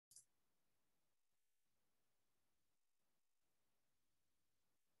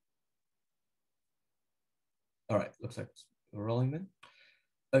All right, looks like we're rolling then.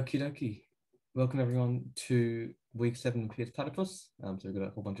 Okie dokie. Welcome everyone to week 7 of PSPlatypus. So we've got a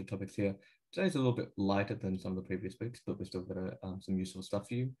whole bunch of topics here. Today's a little bit lighter than some of the previous weeks, but we've still got some useful stuff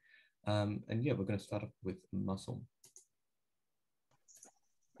for you. And yeah, we're going to start off with muscle.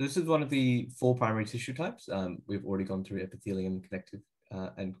 This is one of the 4 primary tissue types. We've already gone through epithelium, connective,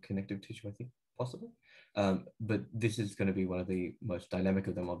 and connective tissue, I think, possibly. But this is going to be one of the most dynamic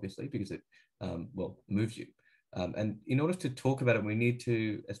of them, obviously, because it, moves you. And in order to talk about it, we need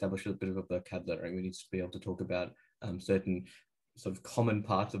to establish a bit of a vocabulary. We need to be able to talk about certain sort of common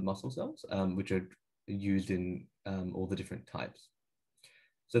parts of muscle cells, which are used in all the different types.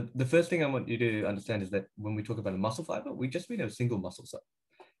 So the first thing I want you to understand is that when we talk about a muscle fiber, we just mean a single muscle cell.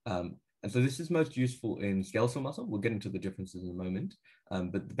 And so this is most useful in skeletal muscle. We'll get into the differences in a moment.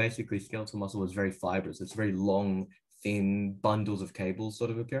 But basically, skeletal muscle is very fibrous. It's very long, thin bundles of cables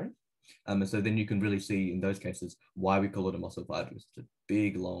sort of appearance. And so then you can really see in those cases why we call it a muscle fiber. It's a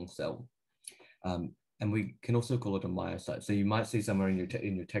big, long cell. And we can also call it a myocyte. So you might see somewhere in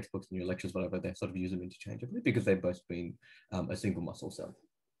your textbooks and your lectures, whatever, they sort of use them interchangeably because they've both been a single muscle cell.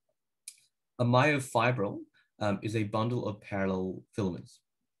 A myofibril is a bundle of parallel filaments.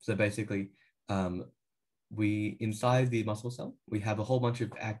 So basically, inside the muscle cell, we have a whole bunch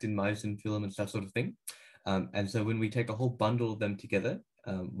of actin, myosin filaments, that sort of thing. And so when we take a whole bundle of them together,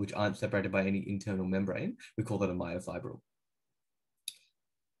 which aren't separated by any internal membrane, we call that a myofibril.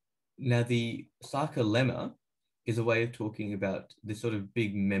 Now, the sarcolemma is a way of talking about this sort of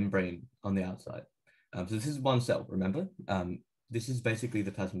big membrane on the outside. So this is one cell, remember? This is basically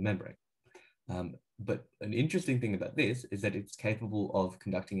the plasma membrane. But an interesting thing about this is that it's capable of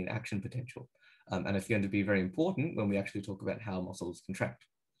conducting an action potential. And it's going to be very important when we actually talk about how muscles contract.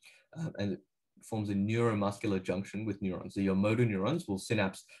 And it forms a neuromuscular junction with neurons. So your motor neurons will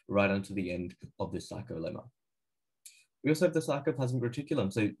synapse right onto the end of this sarcolemma. We also have the sarcoplasmic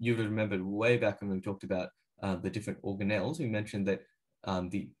reticulum. So you would remember way back when we talked about the different organelles, we mentioned that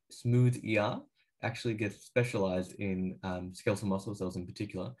the smooth ER actually gets specialized in skeletal muscle cells in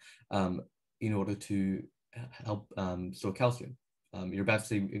particular, in order to help store calcium. You're about to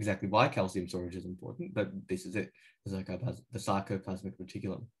see exactly why calcium storage is important, but this is it, the sarcoplasmic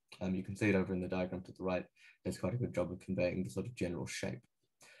reticulum. You can see it over in the diagram to the right. Does quite a good job of conveying the sort of general shape.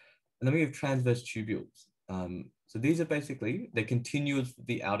 And then we have transverse tubules. So these are basically, they're continuous with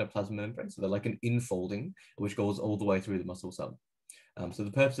the outer plasma membrane, so they're like an infolding, which goes all the way through the muscle cell. So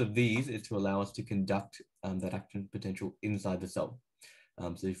the purpose of these is to allow us to conduct that action potential inside the cell.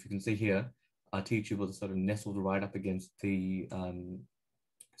 So if you can see here, our T-tubule is sort of nestled right up against the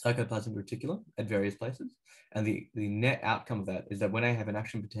sarcoplasmic reticulum at various places. And the net outcome of that is that when I have an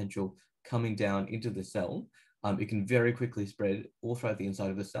action potential coming down into the cell, it can very quickly spread all throughout the inside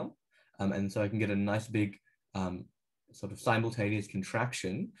of the cell. And so I can get a nice big sort of simultaneous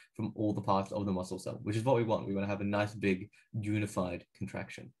contraction from all the parts of the muscle cell, which is what we want. We want to have a nice big unified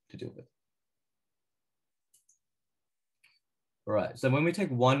contraction to deal with. All right, so when we take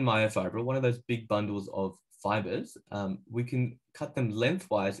one myofibril, one of those big bundles of fibers, we can cut them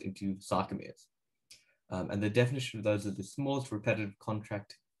lengthwise into sarcomeres. And the definition of those are the smallest repetitive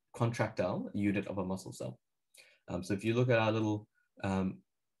contractile unit of a muscle cell. So if you look at our little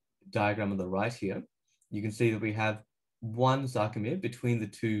diagram on the right here, you can see that we have one sarcomere between the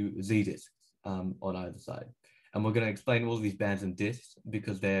 2 Z discs on either side. And we're going to explain all of these bands and discs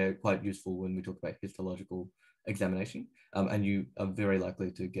because they're quite useful when we talk about histological examination. And you are very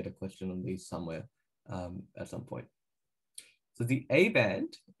likely to get a question on these somewhere at some point. So the A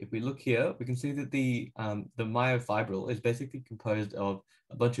band, if we look here, we can see that the myofibril is basically composed of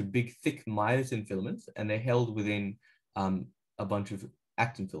a bunch of big, thick myosin filaments, and they're held within a bunch of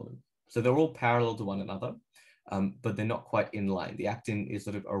actin filaments. So they're all parallel to one another, but they're not quite in line. The actin is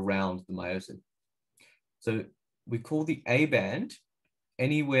sort of around the myosin. So we call the A band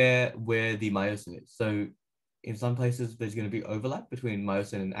anywhere where the myosin is. So in some places, there's going to be overlap between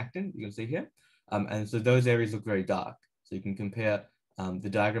myosin and actin, you can see here. And so those areas look very dark. So you can compare the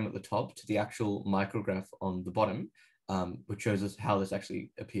diagram at the top to the actual micrograph on the bottom, which shows us how this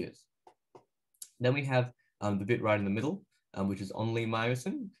actually appears. Then we have the bit right in the middle, which is only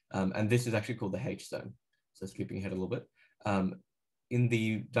myosin. And this is actually called the H zone. So skipping ahead a little bit. In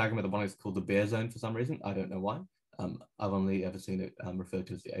the diagram at the bottom, it's called the bear zone for some reason. I don't know why. I've only ever seen it referred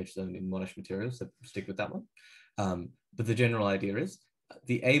to as the H zone in Monash materials, so stick with that one. But the general idea is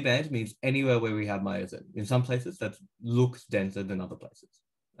the A band means anywhere where we have myosin. In some places, that looks denser than other places,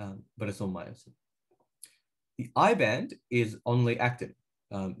 but it's all myosin. The I band is only actin.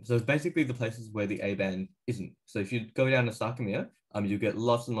 So it's basically the places where the A band isn't. So if you go down a sarcomere, you get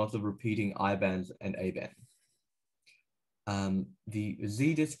lots and lots of repeating I bands and A bands. The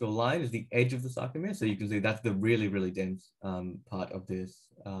Z disc or line is the edge of the sarcomere. So you can see that's the really, really dense part of this,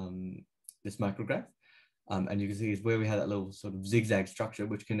 this micrograph. And you can see is where we have that little sort of zigzag structure,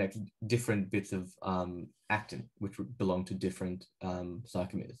 which connects different bits of actin, which belong to different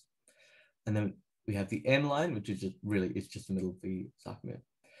sarcomeres. And then we have the M line, which is just really, it's just the middle of the sarcomere.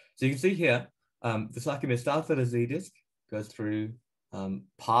 So you can see here, the sarcomere starts at a Z disc, goes through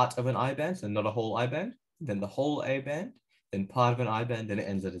part of an I band, so not a whole I band, then the whole A band, then part of an I band, then it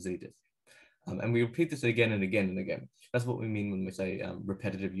ends at a Z disc. And we repeat this again and again and again. That's what we mean when we say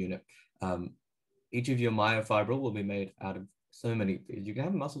repetitive unit. Each of your myofibril will be made out of so many of these. You can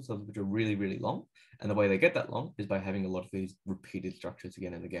have muscle cells which are really, really long. And the way they get that long is by having a lot of these repeated structures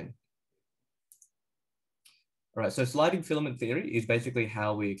again and again. All right, so sliding filament theory is basically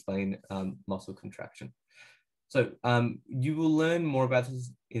how we explain muscle contraction. So you will learn more about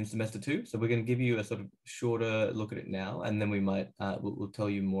this in semester 2. So we're going to give you a sort of shorter look at it now, and then we might, we'll tell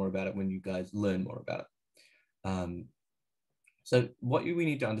you more about it when you guys learn more about it. So what we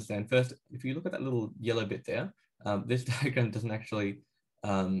need to understand first, if you look at that little yellow bit there, this diagram doesn't actually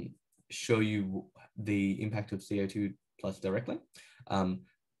show you the impact of CO2 plus directly.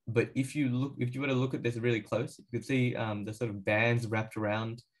 But if you were to look at this really close, you could see the sort of bands wrapped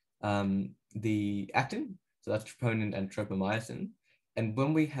around the actin. So that's troponin and tropomyosin. And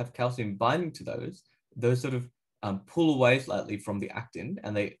when we have calcium binding to those sort of pull away slightly from the actin,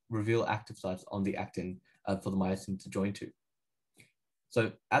 and they reveal active sites on the actin for the myosin to join to.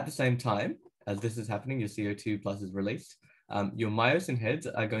 So at the same time as this is happening, your CO2 plus is released. Your myosin heads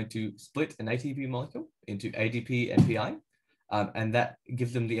are going to split an ATP molecule into ADP and PI, and that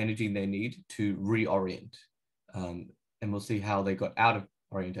gives them the energy they need to reorient. And we'll see how they got out of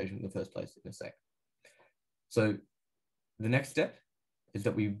orientation in the first place in a sec. So the next step is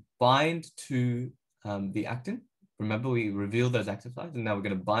that we bind to the actin. Remember, we revealed those active sites, and now we're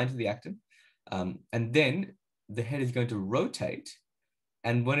going to bind to the actin. And then the head is going to rotate.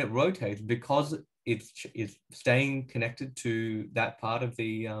 And when it rotates, because it's staying connected to that part of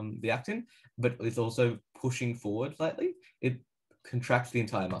the actin, but it's also pushing forward slightly, it contracts the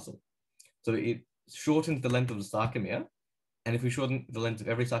entire muscle. So it shortens the length of the sarcomere. And if we shorten the length of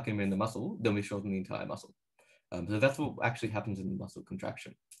every sarcomere in the muscle, then we shorten the entire muscle. So that's what actually happens in the muscle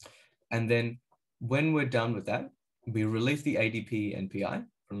contraction. And then when we're done with that, we release the ADP and PI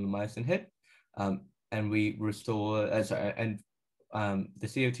from the myosin head, and we restore, the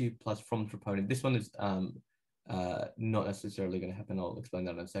CO2 plus from troponin. This one is not necessarily going to happen. I'll explain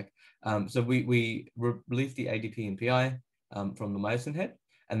that in a sec. So we release the ADP and PI from the myosin head,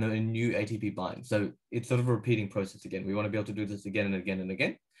 and then a new ATP binds. So it's sort of a repeating process again. We want to be able to do this again and again and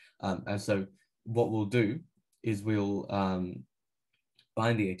again. And so what we'll do is we'll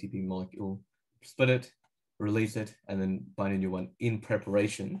bind the ATP molecule, split it, release it, and then bind a new one in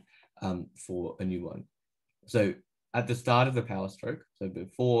preparation for a new one. So at the start of the power stroke, so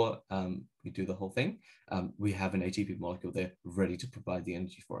before we do the whole thing, we have an ATP molecule there ready to provide the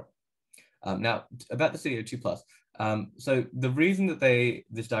energy for it. Now, about the CO2 plus. So the reason that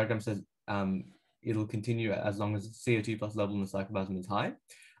this diagram says it'll continue as long as the CO2 plus level in the cytoplasm is high,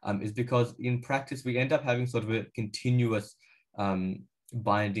 is because in practice, we end up having sort of a continuous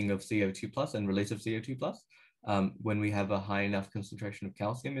binding of CO2 plus and release of CO2 plus when we have a high enough concentration of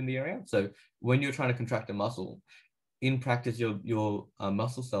calcium in the area. So when you're trying to contract a muscle, in practice, your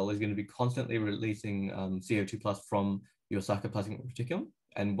muscle cell is going to be constantly releasing CO2 plus from your sarcoplasmic reticulum.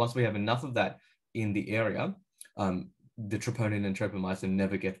 And once we have enough of that in the area, the troponin and tropomyosin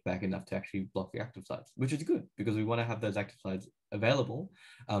never get back enough to actually block the active sites, which is good because we want to have those active sites available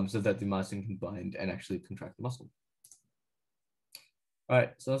so that the myosin can bind and actually contract the muscle. All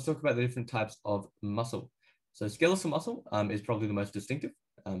right, so let's talk about the different types of muscle. So skeletal muscle is probably the most distinctive.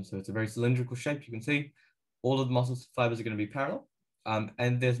 So it's a very cylindrical shape. You can see all of the muscle fibers are going to be parallel.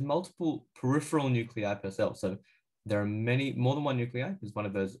 And there's multiple peripheral nuclei per cell. So there are more than one nuclei is one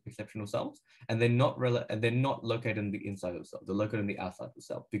of those exceptional cells, and they're not located in the inside of the cell. They're located on the outside of the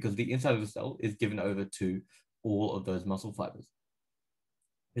cell because the inside of the cell is given over to all of those muscle fibers.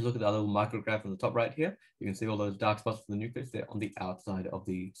 If you look at that little micrograph on the top right here, you can see all those dark spots for the nucleus. They're on the outside of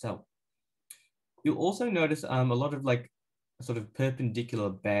the cell. You'll also notice a lot of like sort of perpendicular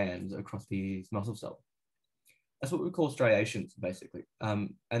bands across these muscle cells. That's what we call striations, basically.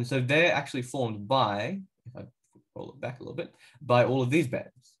 And so they're actually formed by, if I roll it back a little bit, by all of these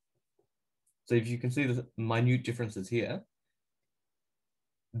bands. So if you can see the minute differences here,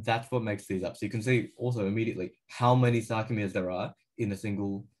 that's what makes these up. So you can see also immediately how many sarcomeres there are in a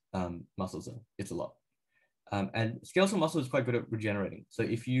single muscle cell. It's a lot. And skeletal muscle is quite good at regenerating. So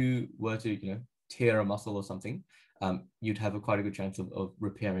if you were to, tear a muscle or something, you'd have quite a good chance of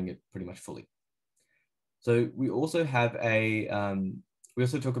repairing it pretty much fully. So we also have we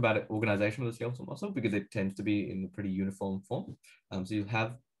also talk about organization of the skeletal muscle because it tends to be in a pretty uniform form. So you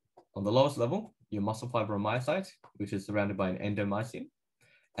have on the lowest level, your muscle fiber or myocyte, which is surrounded by an endomysium.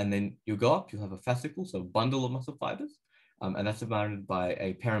 And then you go up, you'll have a fascicle, so a bundle of muscle fibers, and that's surrounded by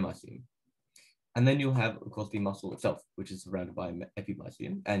a perimysium. And then you'll have, of course, the muscle itself, which is surrounded by an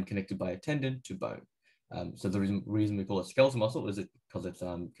epimysium and connected by a tendon to bone. So the reason we call it skeletal muscle is because it's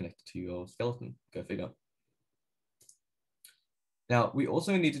connected to your skeleton. Go figure. Now, we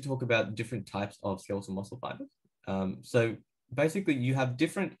also need to talk about different types of skeletal muscle fibers. So basically, you have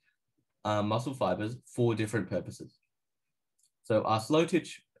different muscle fibers for different purposes. So our slow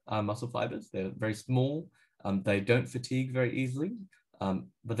twitch muscle fibers, they're very small. They don't fatigue very easily,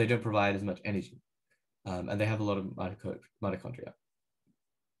 but they don't provide as much energy. And they have a lot of mitochondria.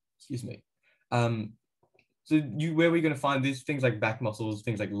 Excuse me. So where are we going to find these things like back muscles,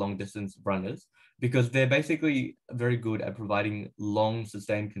 things like long distance runners, because they're basically very good at providing long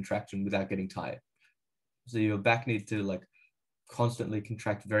sustained contraction without getting tired. So your back needs to like constantly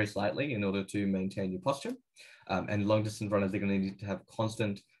contract very slightly in order to maintain your posture. And long distance runners, they're going to need to have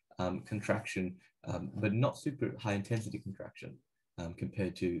constant contraction, but not super high intensity contraction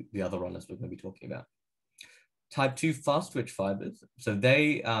compared to the other runners we're going to be talking about. Type 2 fast twitch fibers, so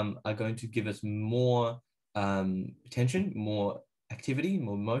they are going to give us more tension, more activity,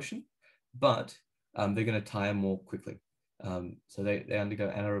 more motion, but they're going to tire more quickly. So they undergo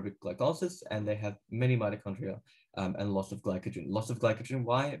anaerobic glycolysis and they have many mitochondria and loss of glycogen. Loss of glycogen,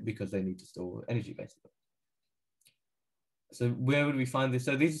 why? Because they need to store energy, basically. So where would we find this?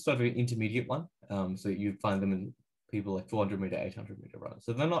 So these are sort of an intermediate one. So you find them in people like 400 meter, 800 meter runners.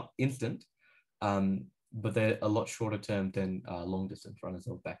 So they're not instant, but they're a lot shorter term than long distance runners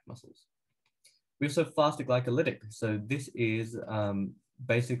or back muscles. We also faster glycolytic. So this is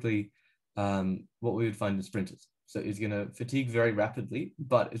basically what we would find in sprinters. So it's going to fatigue very rapidly,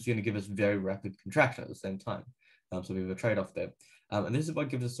 but it's going to give us very rapid contraction at the same time. So we have a trade-off there. And this is what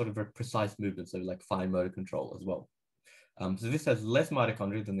gives us sort of a precise movement, so like fine motor control as well. So this has less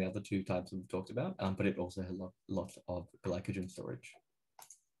mitochondria than the other two types we've talked about, but it also has lots of glycogen storage.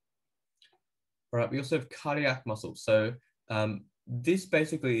 All right, we also have cardiac muscle. So this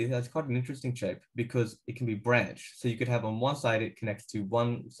basically has quite an interesting shape because it can be branched. So you could have on one side, it connects to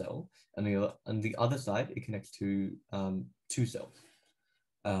one cell, and the other side, it connects to 2 cells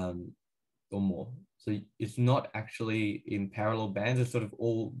or more. So it's not actually in parallel bands, it's sort of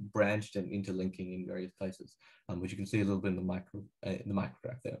all branched and interlinking in various places, which you can see a little bit in the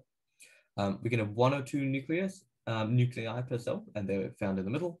micrograph there. We can have 1 or 2 nuclei per cell, and they're found in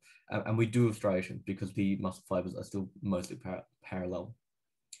the middle. And we do have striations because the muscle fibers are still mostly parallel.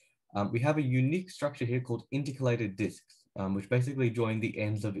 We have a unique structure here called intercalated discs, which basically join the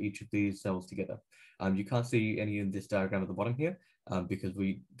ends of each of these cells together. You can't see any in this diagram at the bottom here because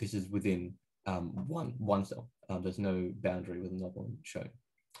this is within one cell. There's no boundary with another one shown.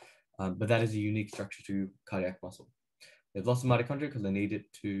 But that is a unique structure to cardiac muscle. They've lost the mitochondria because they need it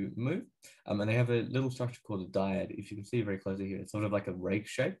to move. And they have a little structure called a dyad. If you can see very closely here, it's sort of like a rake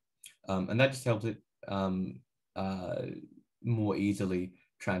shape. And that just helps it more easily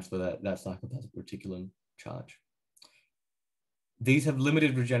transfer that sarcoplasmic reticulum charge. These have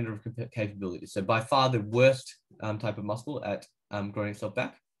limited regenerative capabilities. So by far the worst type of muscle at growing itself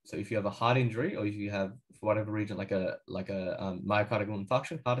back. So if you have a heart injury or if you have, for whatever reason, like a myocardial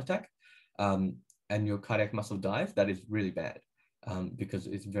infarction, heart attack, and your cardiac muscle dies, that is really bad because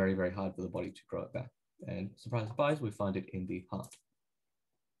it's very, very hard for the body to grow it back. And surprise, surprise, we find it in the heart.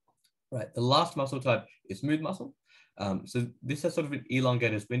 Right, the last muscle type is smooth muscle. So this has sort of an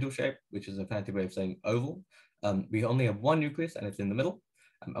elongated spindle shape, which is a fancy way of saying oval. We only have 1 nucleus and it's in the middle.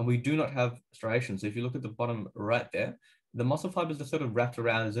 And we do not have striations. So if you look at the bottom right there, the muscle fibers are sort of wrapped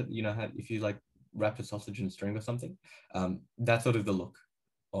around, as it, you know, if you like wrap a sausage in string or something, that's sort of the look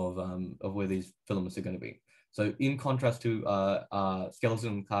of where these filaments are going to be. So in contrast to skeletal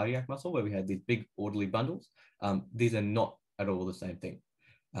and cardiac muscle, where we had these big orderly bundles, these are not at all the same thing.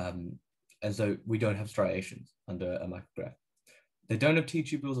 And so we don't have striations under a micrograph. They don't have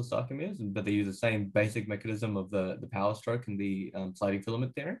T-tubules or sarcomeres, but they use the same basic mechanism of the power stroke and the sliding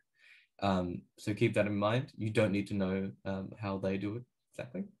filament theory. So keep that in mind. You don't need to know how they do it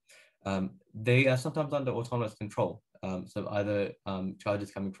exactly. They are sometimes under autonomous control. So either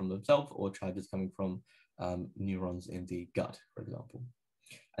charges coming from themselves or charges coming from neurons in the gut, for example.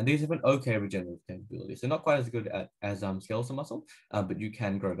 And these have an okay regenerative capability. So not quite as good as skeletal muscle, but you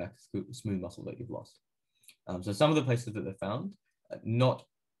can grow back smooth muscle that you've lost. So some of the places that they're found, not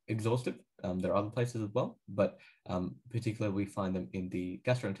exhaustive, There are other places as well, but particularly we find them in the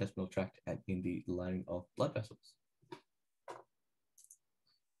gastrointestinal tract and in the lining of blood vessels.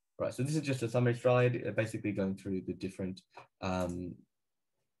 Right, so this is just a summary slide, basically going through the different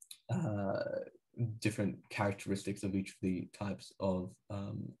different characteristics of each of the types of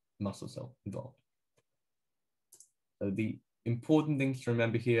muscle cell involved. So the important things to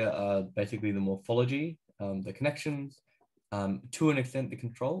remember here are basically the morphology, the connections, to an extent the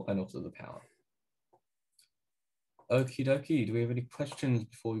control, and also the power. Okie dokie, do we have any questions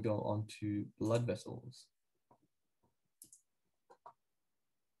before we go on to blood vessels?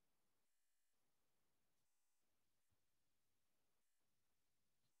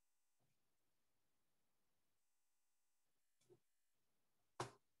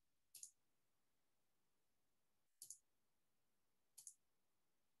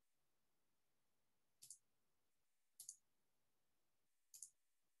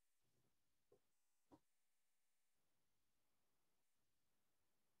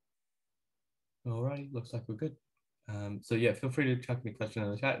 Alrighty, looks like we're good. So yeah, feel free to chuck me a question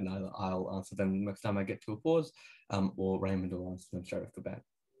in the chat and either I'll answer them next time I get to a pause, or Raymond will answer them straight off the bat.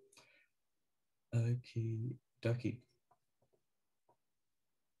 Okie dokie.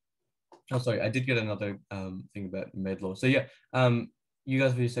 Oh, sorry, I did get another thing about med law. So yeah, you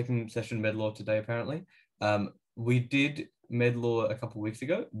guys have your second session med law today, apparently. We did med law a couple of weeks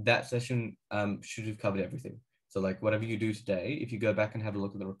ago. That session should have covered everything. So like whatever you do today, if you go back and have a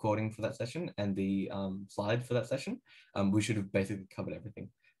look at the recording for that session and the slide for that session, we should have basically covered everything.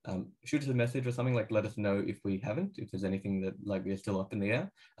 Shoot us a message or something, like let us know if we haven't, if there's anything that like we're still up in the air,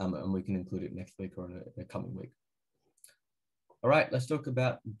 and we can include it next week or in a coming week. All right, let's talk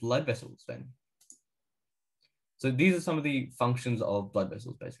about blood vessels then. So these are some of the functions of blood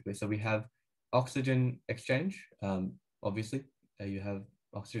vessels, basically. So we have oxygen exchange, obviously. You have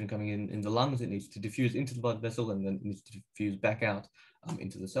oxygen coming in the lungs, it needs to diffuse into the blood vessel and then it needs to diffuse back out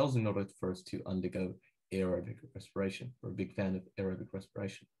into the cells in order for us to undergo aerobic respiration. We're a big fan of aerobic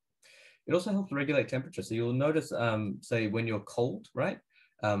respiration. It also helps regulate temperature. So you'll notice, say when you're cold, right?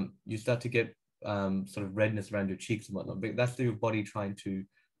 You start to get sort of redness around your cheeks and whatnot, but that's your body trying to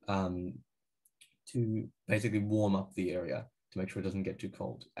basically warm up the area to make sure it doesn't get too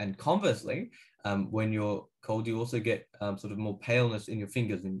cold. And conversely, when you're cold, you also get sort of more paleness in your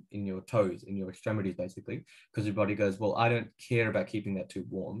fingers, in your toes, in your extremities, basically, because your body goes, well, I don't care about keeping that too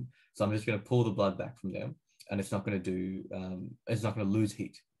warm, so I'm just going to pull the blood back from there, and it's not going to do, it's not going to lose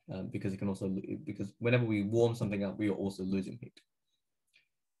heat, because it can also, because whenever we warm something up, we are also losing heat.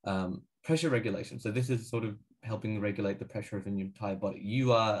 Pressure regulation. So this is sort of helping regulate the pressure of your entire body.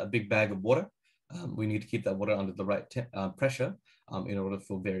 You are a big bag of water. We need to keep that water under the right pressure in order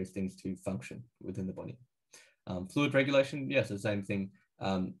for various things to function within the body. Fluid regulation, yes, the same thing.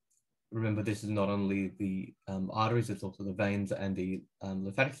 Remember, this is not only the arteries, it's also the veins and the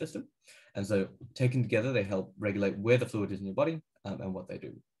lymphatic system. And so taken together, they help regulate where the fluid is in your body and what they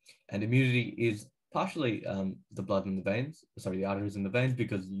do. And immunity is partially the blood in the veins, sorry, the arteries in the veins,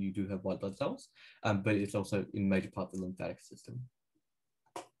 because you do have white blood cells, but it's also in major part the lymphatic system.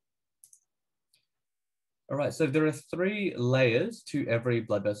 All right, so there are 3 layers to every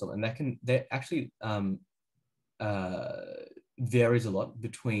blood vessel, and that actually varies a lot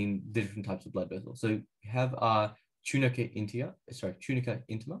between the different types of blood vessels. So we have our tunica intima,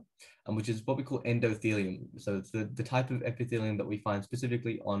 which is what we call endothelium. So it's the type of epithelium that we find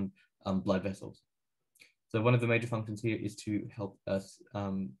specifically on blood vessels. So one of the major functions here is to help us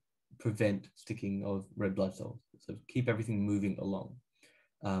prevent sticking of red blood cells, so keep everything moving along.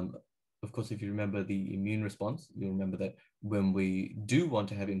 Of course, if you remember the immune response, you'll remember that when we do want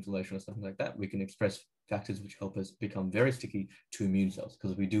to have inflammation or something like that, we can express factors which help us become very sticky to immune cells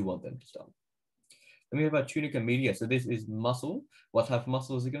because we do want them to stop. Then we have our tunica media. So this is muscle. What type of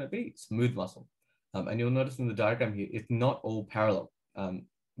muscle is it going to be? Smooth muscle. And you'll notice in the diagram here, it's not all parallel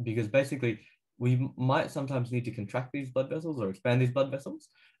because basically we might sometimes need to contract these blood vessels or expand these blood vessels,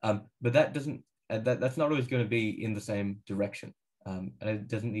 but that doesn't, that's not always going to be in the same direction. And it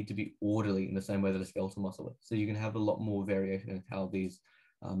doesn't need to be orderly in the same way that a skeletal muscle is. So you can have a lot more variation in how these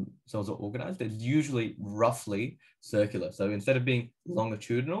cells are organized. It's usually roughly circular. So instead of being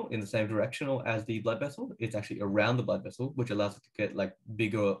longitudinal in the same directional as the blood vessel, it's actually around the blood vessel, which allows it to get like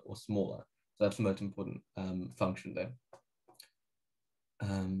bigger or smaller. So that's the most important function there.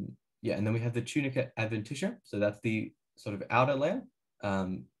 Yeah, and then we have the tunica adventitia. So that's the sort of outer layer.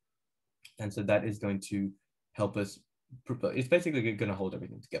 And so that is going to help us, it's basically going to hold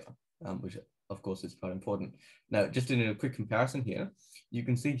everything together, which of course is quite important. Now, just in a quick comparison here, you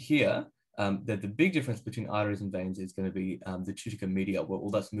can see here that the big difference between arteries and veins is going to be the tunica media, where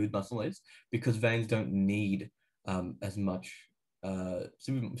all that smooth muscle is, because veins don't need as much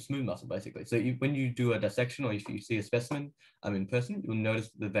smooth muscle, basically. So when you do a dissection, or if you see a specimen in person, you'll notice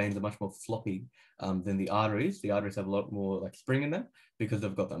the veins are much more floppy than the arteries. The arteries have a lot more like spring in them because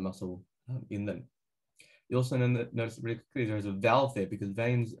they've got that muscle in them. You also notice really quickly there's a valve there, because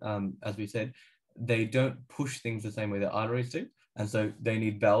veins, as we said, they don't push things the same way that arteries do. And so they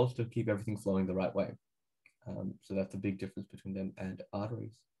need valves to keep everything flowing the right way. So that's a big difference between them and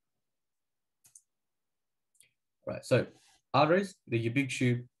arteries. Right, so arteries, they're your big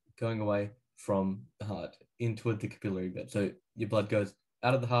tube going away from the heart into the capillary bed. So your blood goes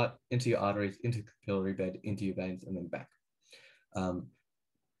out of the heart, into your arteries, into the capillary bed, into your veins, and then back.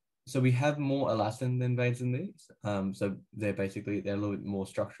 So we have more elastin than veins in these. So they're a little bit more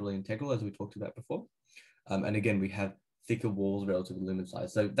structurally integral, as we talked about before. And again, we have thicker walls relative to lumen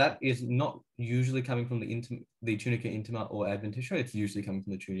size. So that is not usually coming from the tunica intima or adventitia. It's usually coming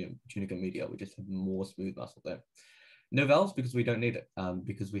from the tunica media. We just have more smooth muscle there. No valves, because we don't need it,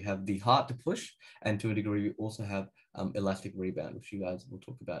 because we have the heart to push, and to a degree, we also have elastic rebound, which you guys will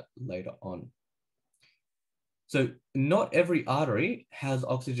talk about later on. So not every artery has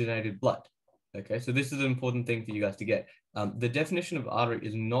oxygenated blood. Okay, so this is an important thing for you guys to get. The definition of artery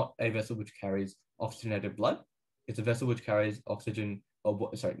is not a vessel which carries oxygenated blood. It's a vessel which carries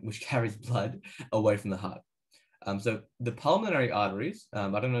which carries blood away from the heart. So the pulmonary arteries,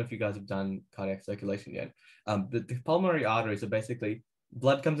 I don't know if you guys have done cardiac circulation yet, but the pulmonary arteries are basically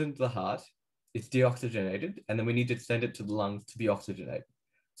blood comes into the heart, it's deoxygenated, and then we need to send it to the lungs to be oxygenated.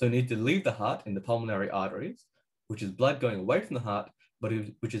 So we need to leave the heart in the pulmonary arteries, which is blood going away from the heart, but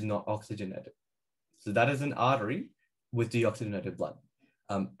which is not oxygenated. So that is an artery with deoxygenated blood.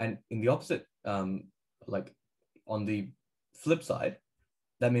 And in the opposite, like on the flip side,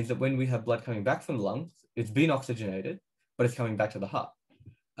 that means that when we have blood coming back from the lungs, it's been oxygenated, but it's coming back to the heart.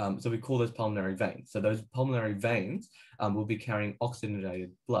 So we call those pulmonary veins. So those pulmonary veins will be carrying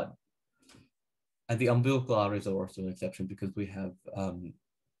oxygenated blood. And the umbilical arteries are also an exception, because we have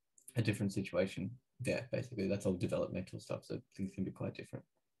a different situation there, basically. That's all developmental stuff, so things can be quite different.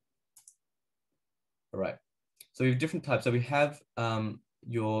 All right, so we have different types. So we have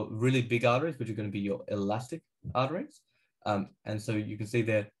your really big arteries, which are going to be your elastic arteries. And so you can see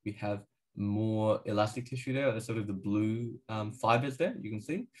there we have more elastic tissue there. There's sort of the blue fibers there, you can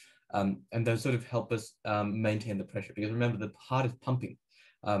see. And those sort of help us maintain the pressure, because remember, the heart is pumping.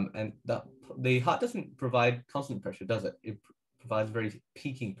 And the heart doesn't provide constant pressure, does it? It provides very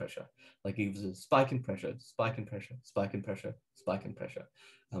peaking pressure, like it gives a spike in pressure, spike in pressure, spike in pressure, spike in pressure.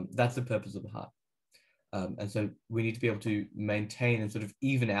 That's the purpose of the heart. And so we need to be able to maintain and sort of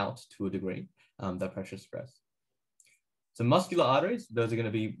even out to a degree that pressure stress. So muscular arteries, those are going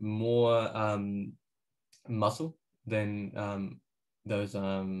to be more muscle than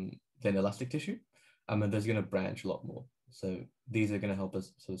elastic tissue, and those are going to branch a lot more. So these are going to help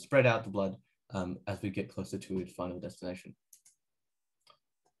us sort of spread out the blood as we get closer to its final destination.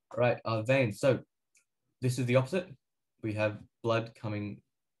 All right, our veins. So this is the opposite. We have blood coming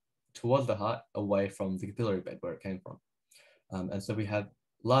towards the heart, away from the capillary bed where it came from. And so we have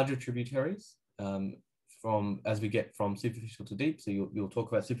larger tributaries as we get from superficial to deep. So you'll talk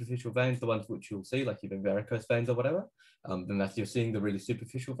about superficial veins, the ones which you'll see, like either varicose veins or whatever. Then that's, you're seeing the really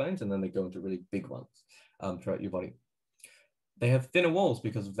superficial veins, and then they go into really big ones throughout your body. They have thinner walls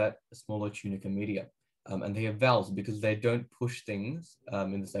because of that smaller tunica media. And they have valves because they don't push things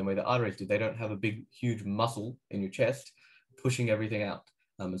in the same way that arteries do. They don't have a big, huge muscle in your chest pushing everything out.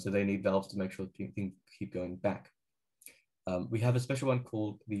 And so they need valves to make sure things keep going back. We have a special one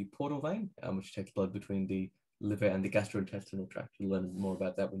called the portal vein, which takes blood between the liver and the gastrointestinal tract. You'll learn more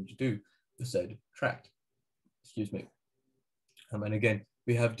about that when you do the said tract. Excuse me. And again,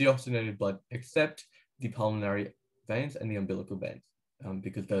 we have deoxygenated blood except the pulmonary veins and the umbilical veins,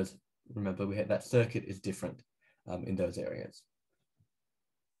 because those, remember, we had that circuit is different in those areas.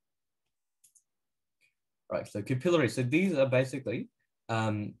 Right, so capillaries. So these are basically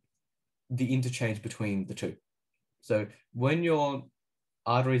the interchange between the two. So when your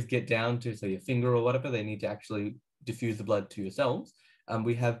arteries get down to, say, your finger or whatever, they need to actually diffuse the blood to your cells.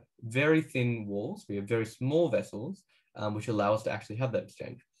 We have very thin walls. We have very small vessels, which allow us to actually have that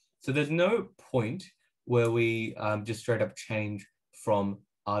exchange. So there's no point where we just straight up change from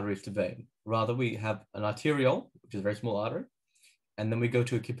arteries to vein. Rather, we have an arteriole, which is a very small artery, and then we go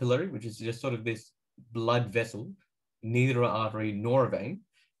to a capillary, which is just sort of this blood vessel, neither an artery nor a vein,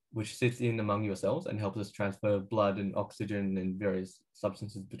 which sits in among your cells and helps us transfer blood and oxygen and various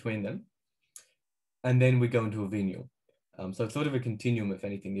substances between them. And then we go into a venule. So it's sort of a continuum, if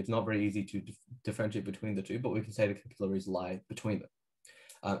anything. It's not very easy to differentiate between the two, but we can say the capillaries lie between them.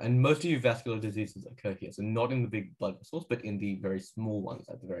 And most of your vascular diseases occur here. So not in the big blood vessels, but in the very small ones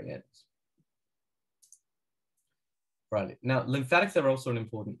at the very ends. Right. Now, lymphatics are also an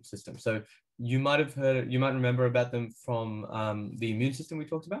important system. So you might remember about them from the immune system we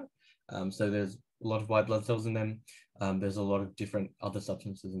talked about. So there's a lot of white blood cells in them. There's a lot of different other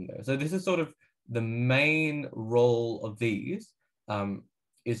substances in there. So this is sort of the main role of these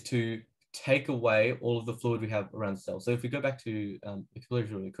is to take away all of the fluid we have around the cells. So if we go back to the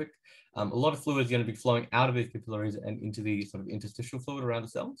capillaries really quick, a lot of fluid is going to be flowing out of these capillaries and into the sort of interstitial fluid around the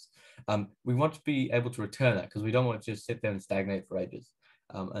cells. We want to be able to return that because we don't want to just sit there and stagnate for ages.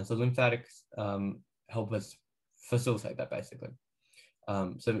 And so lymphatics help us facilitate that basically.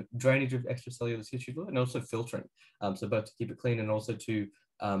 So drainage of extracellular tissue fluid and also filtering. So both to keep it clean and also to,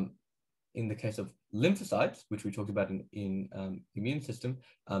 in the case of lymphocytes, which we talked about in the immune system,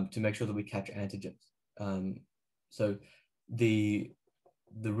 to make sure that we catch antigens. So the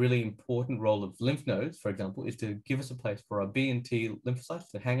really important role of lymph nodes, for example, is to give us a place for our B and T lymphocytes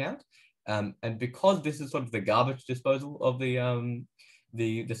to hang out. And because this is sort of the garbage disposal of the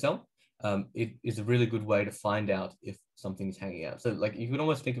cell, it is a really good way to find out if something is hanging out. So like you can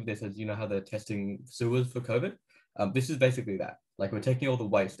almost think of this as, you know, how they're testing sewers for COVID. This is basically that. Like we're taking all the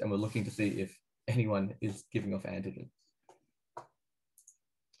waste and we're looking to see if anyone is giving off antigens.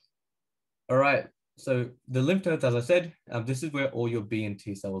 All right, so the lymph nodes, as I said, this is where all your B and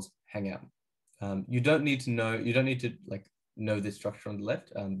T cells hang out. You don't need to like know this structure on the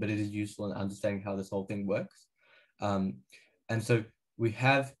left, but it is useful in understanding how this whole thing works. And so we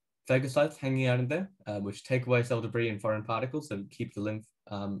have phagocytes hanging out in there, which take away cell debris and foreign particles, so keep the lymph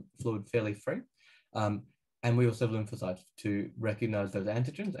fluid fairly free. And we also have lymphocytes to recognize those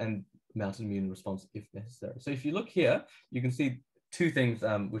antigens and mount an immune response if necessary. So if you look here, you can see two things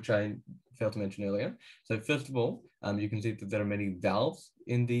which I failed to mention earlier. So first of all, you can see that there are many valves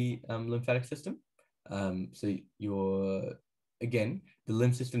in the lymphatic system. So again, the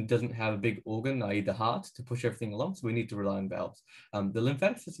lymph system doesn't have a big organ, i.e. the heart, to push everything along, so we need to rely on valves. The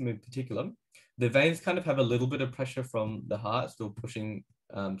lymphatic system in particular, the veins kind of have a little bit of pressure from the heart, still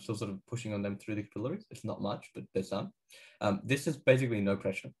sort of pushing on them through the capillaries. It's not much, but there's some. This is basically no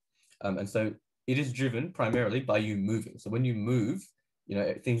pressure. And so it is driven primarily by you moving. So when you move, you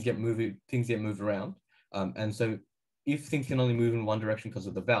know, things get moved around. And so if things can only move in one direction because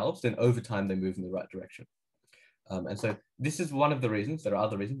of the valves, then over time they move in the right direction. And so this is one of the reasons, there are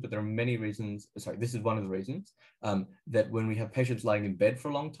other reasons, but there are many reasons, this is one of the reasons that when we have patients lying in bed for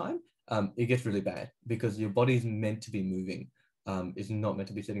a long time, it gets really bad because your body is meant to be moving. It's not meant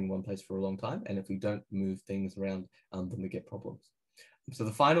to be sitting in one place for a long time. And if we don't move things around, then we get problems. So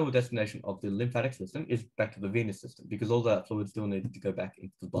the final destination of the lymphatic system is back to the venous system because all that fluid still needed to go back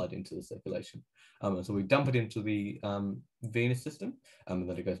into the blood, into the circulation. And so we dump it into the venous system, and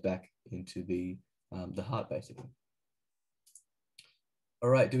then it goes back into the heart, basically. All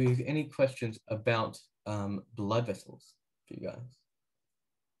right, do we have any questions about blood vessels for you guys?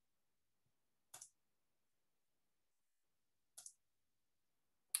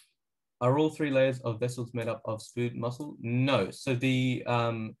 Are all three layers of vessels made up of smooth muscle? No. So the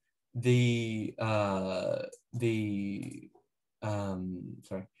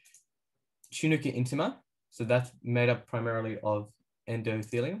tunica intima. So that's made up primarily of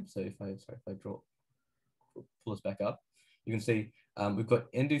endothelium. So if I pull this back up, you can see we've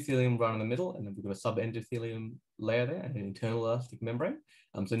got endothelium right in the middle, and then we've got a subendothelium layer there and an internal elastic membrane.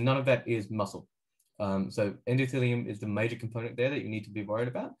 So none of that is muscle. So endothelium is the major component there that you need to be worried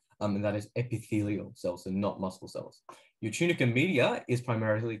about. And that is epithelial cells, so not muscle cells. Your tunica media is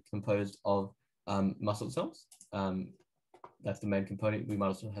primarily composed of muscle cells. That's the main component. We might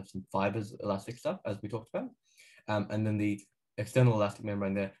also have some fibers, elastic stuff, as we talked about. And then the external elastic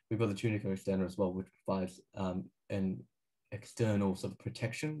membrane there, we've got the tunica externa as well, which provides an external sort of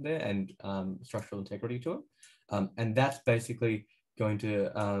protection there and structural integrity to it. And that's basically going to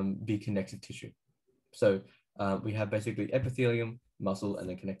be connective tissue. So we have basically epithelium, muscle, and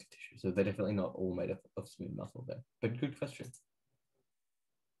then connective tissue. So they're definitely not all made up of smooth muscle there, but good question.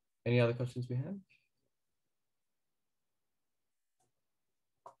 Any other questions we have?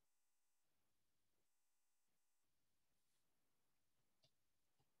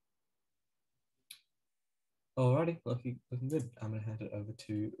 Alrighty, looking good. I'm gonna hand it over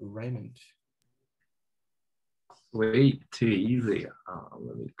to Raymond. Sweet, too easy.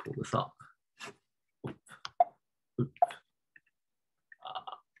 Let me pull this up.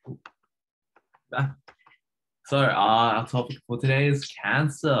 So our topic for today is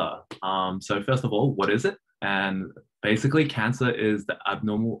cancer. So first of all, what is it? And Basically, cancer is the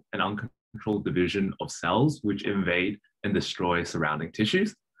abnormal and uncontrolled division of cells which invade and destroy surrounding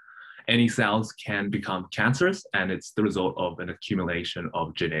tissues. Any cells can become cancerous, and it's the result of an accumulation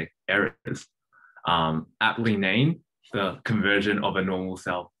of genetic errors. Aptly named, the conversion of a normal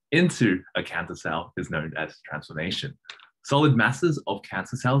cell into a cancer cell is known as transformation. Solid masses of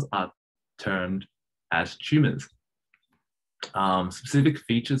cancer cells are termed as tumors. Specific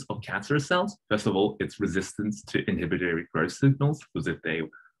features of cancerous cells, first of all, it's resistance to inhibitory growth signals, because if they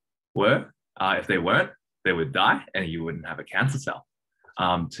weren't, they would die and you wouldn't have a cancer cell.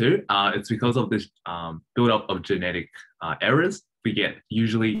 Two, it's because of this buildup of genetic errors.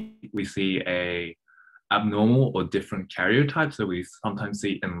 Usually we see a abnormal or different karyotype. So we sometimes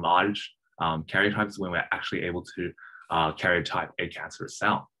see enlarged karyotypes when we're actually able to karyotype a cancerous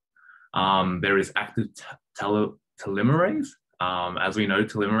cell. There is active telomerase. As we know,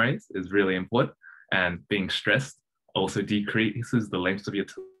 telomerase is really important, and being stressed also decreases the length of your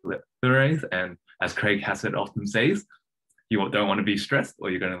telomerase. And as Craig Hassett often says, you don't want to be stressed, or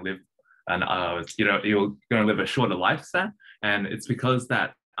you're going to live you're going to live a shorter lifespan. And it's because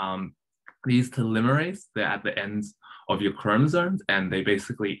that these telomerase, they're at the ends of your chromosomes, and they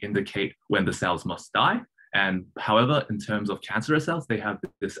basically indicate when the cells must die. And however, in terms of cancerous cells, they have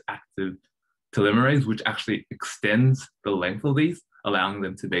this active telomerase, which actually extends the length of these, allowing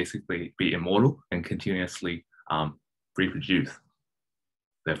them to basically be immortal and continuously reproduce,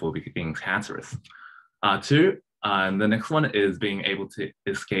 therefore being cancerous. Two, the next one is being able to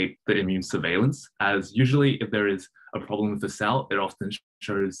escape the immune surveillance, as usually if there is a problem with the cell, it often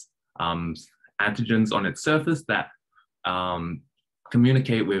shows antigens on its surface that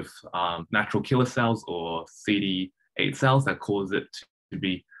communicate with natural killer cells or CD8 cells that cause it to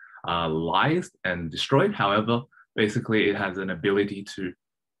be lysed and destroyed. However, basically it has an ability to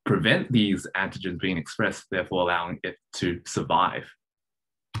prevent these antigens being expressed, therefore allowing it to survive.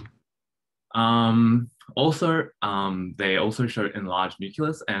 They also show enlarged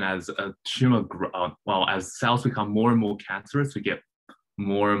nucleus, and as a tumor, as cells become more and more cancerous, we get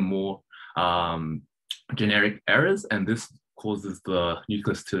more and more genetic errors, and this causes the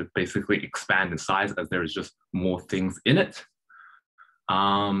nucleus to basically expand in size as there is just more things in it.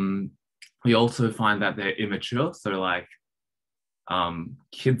 We also find that they're immature, so like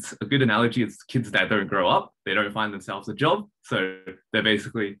kids, a good analogy is kids that don't grow up, they don't find themselves a job, so they're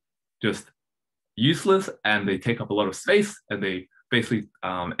basically just useless, and they take up a lot of space, and they basically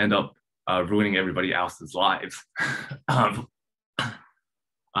end up ruining everybody else's lives.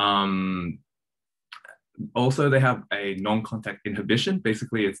 Also, they have a non-contact inhibition.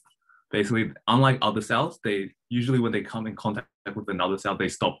 Basically, it's unlike other cells, they usually, when they come in contact with another cell, they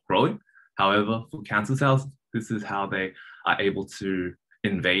stop growing. However, for cancer cells, this is how they are able to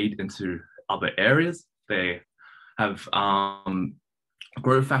invade into other areas. They have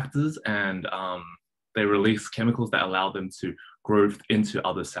growth factors, and they release chemicals that allow them to grow into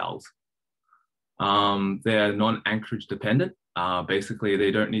other cells. They're non-anchorage dependent. Basically, they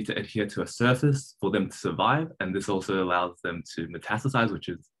don't need to adhere to a surface for them to survive, and this also allows them to metastasize, which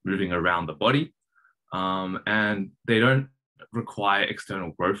is moving around the body. And they don't require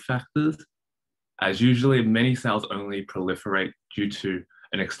external growth factors, as usually many cells only proliferate due to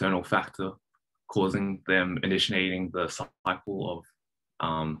an external factor causing them initiating the cycle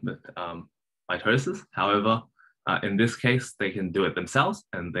of mitosis. However, in this case, they can do it themselves,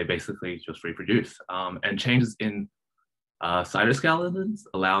 and they basically just reproduce. And changes in cytoskeletons,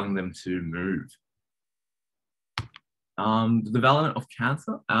 allowing them to move. The development of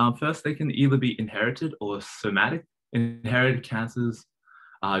cancer. First, they can either be inherited or somatic. Inherited cancers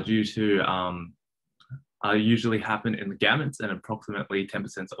usually happen in the gametes, and approximately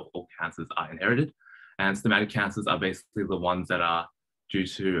 10% of all cancers are inherited. And somatic cancers are basically the ones that are due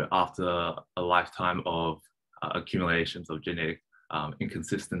to after a lifetime of accumulations of genetic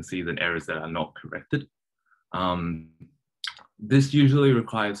inconsistencies and errors that are not corrected. This usually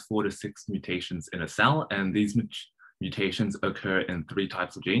requires 4 to 6 mutations in a cell, and these mutations occur in 3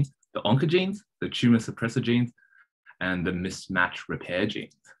 types of genes: the oncogenes, the tumor suppressor genes, and the mismatch repair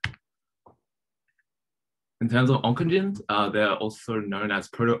genes. In terms of oncogenes, they're also known as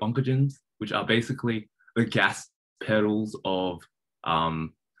proto-oncogenes, which are basically the gas pedals of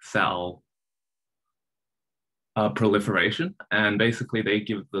cell proliferation. And basically they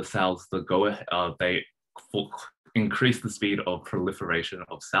give the cells the go-ahead, they increase the speed of proliferation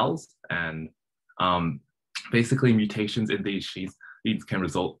of cells. And basically mutations in these genes can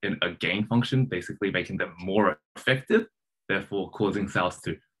result in a gain function, basically making them more effective, therefore causing cells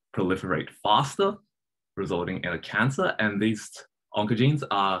to proliferate faster, resulting in a cancer. And these oncogenes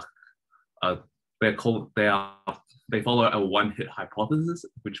are they follow a one-hit hypothesis,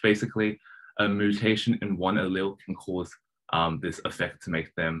 which basically a mutation in one allele can cause this effect to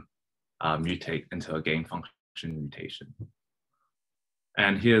make them mutate into a gain function mutation.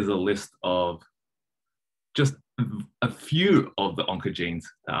 And here's a list of just a few of the oncogenes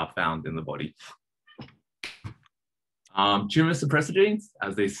that are found in the body. Tumor suppressor genes,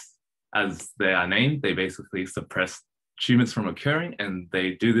 as they are named, they basically suppress tumors from occurring, and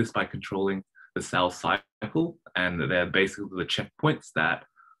they do this by controlling the cell cycle, and they're basically the checkpoints that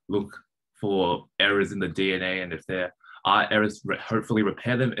look for errors in the DNA, and if there are errors, hopefully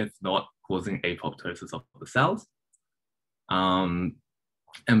repair them, if not, causing apoptosis of the cells.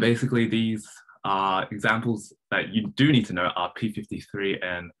 And basically these examples that you do need to know are P53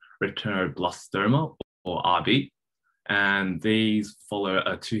 and retinoblastoma, or RB. And these follow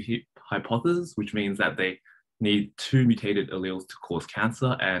a two-hit hypothesis, which means that they need two mutated alleles to cause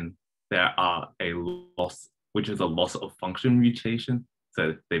cancer, and there are a loss, which is a loss of function mutation.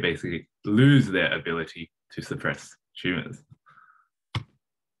 So they basically lose their ability to suppress tumors.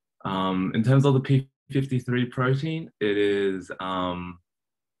 In terms of the P53 protein, it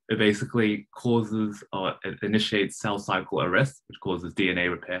basically causes or it initiates cell cycle arrest, which causes DNA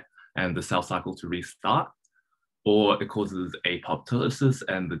repair and the cell cycle to restart, or it causes apoptosis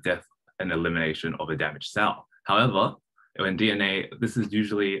and the death and elimination of a damaged cell. However, when DNA, this is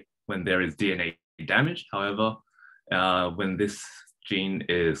usually when there is DNA damage. However, when this gene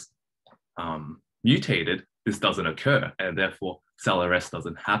is mutated, this doesn't occur, and therefore cell arrest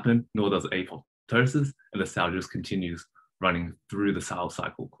doesn't happen, nor does apoptosis, and the cell just continues running through the cell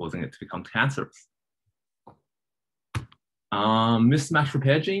cycle, causing it to become cancerous. Mismatch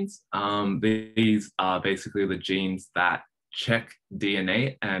repair genes, these are basically the genes that check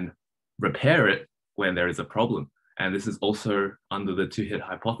DNA and repair it when there is a problem. And this is also under the two-hit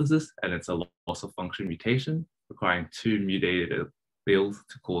hypothesis, and it's a loss of function mutation requiring two mutated alleles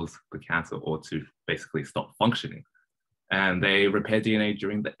to cause the cancer or to basically stop functioning. And they repair DNA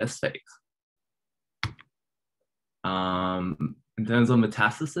during the S phase. In terms of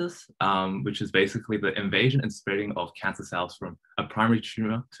metastasis, which is basically the invasion and spreading of cancer cells from a primary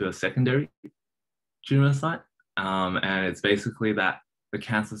tumor to a secondary tumor site. And it's basically that the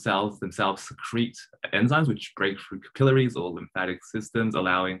cancer cells themselves secrete enzymes which break through capillaries or lymphatic systems,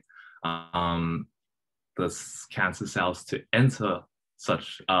 allowing the cancer cells to enter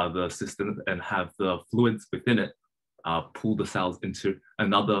such the system and have the fluids within it pull the cells into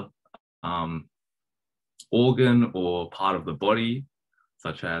another organ or part of the body,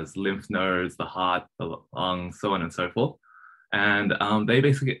 such as lymph nodes, the heart, the lungs, so on and so forth. And they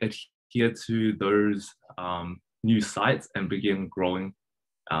basically adhere to those new sites and begin growing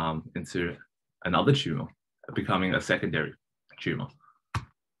into another tumor, becoming a secondary tumor.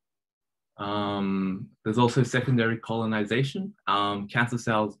 There's also secondary colonization. Cancer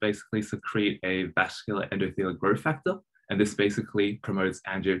cells basically secrete a vascular endothelial growth factor, and this basically promotes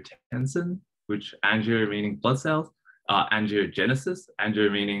angiotensin, which angio meaning blood cells, angiogenesis,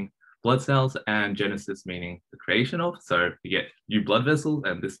 angio meaning blood cells, and genesis meaning the creation of. So you get new blood vessels,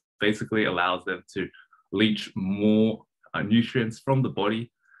 and this basically allows them to leach more nutrients from the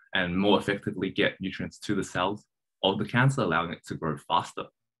body and more effectively get nutrients to the cells of the cancer, allowing it to grow faster.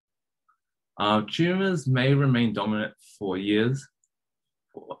 Tumors may remain dominant for years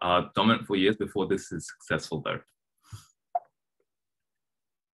before this is successful, though.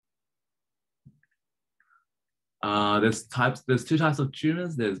 There's two types of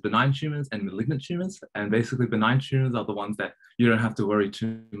tumors. There's benign tumors and malignant tumors. And basically benign tumors are the ones that you don't have to worry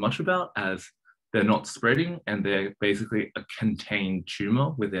too much about, as they're not spreading and they're basically a contained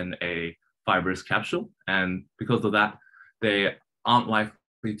tumor within a fibrous capsule. And because of that, they aren't likely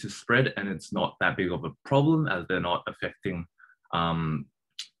to spread, and it's not that big of a problem, as they're not affecting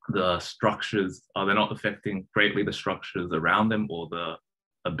the structures, or they're not affecting greatly the structures around them or the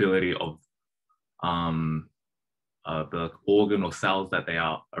ability of the organ or cells that they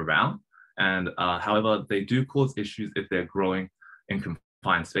are around. And however, they do cause issues if they're growing in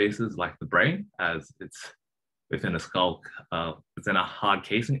confined spaces like the brain, as it's within a skull, it's in a hard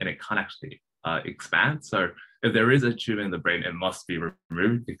casing and it can't actually expand. So if there is a tumor in the brain, it must be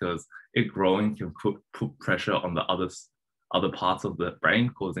removed, because it growing can put pressure on the other parts of the brain,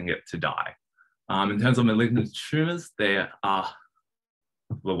 causing it to die. In terms of malignant tumors, they are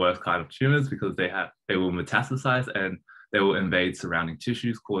the worst kind of tumors because they will metastasize and they will invade surrounding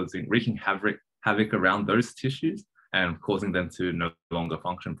tissues, wreaking havoc around those tissues and causing them to no longer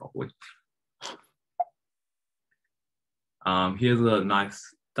function properly. Here's a nice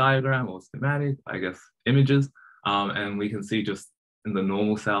diagram or schematic, I guess, images. And we can see just in the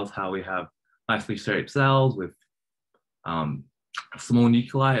normal cells how we have nicely shaped cells with small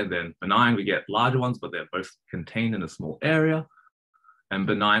nuclei, and then benign, we get larger ones, but they're both contained in a small area. And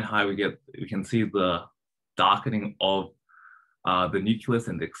benign high, we can see the darkening of the nucleus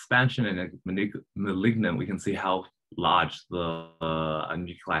and the expansion, and malignant, we can see how large the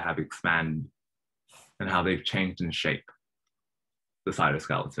nuclei have expanded and how they've changed in shape, the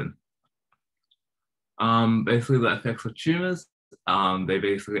cytoskeleton. Basically, the effects of tumors, they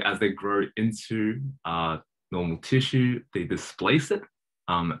basically, as they grow into normal tissue, they displace it,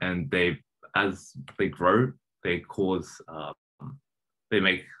 and as they grow, they cause, as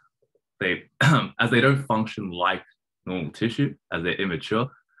they don't function like normal tissue, as they're immature,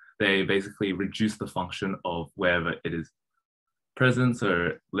 they basically reduce the function of wherever it is present.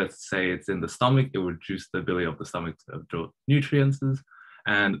 So let's say it's in the stomach, it will reduce the ability of the stomach to absorb nutrients.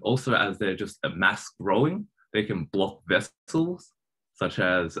 And also, as they're just a mass growing, they can block vessels, such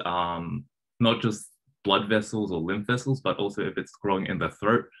as not just blood vessels or lymph vessels, but also if it's growing in the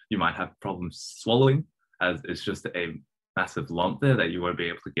throat, you might have problems swallowing, as it's just a massive lump there that you won't be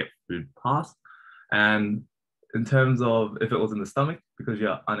able to get food past. And in terms of if it was in the stomach, because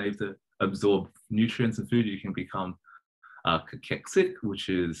you're unable to absorb nutrients and food, you can become cachexic, which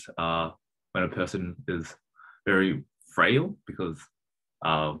is when a person is very frail because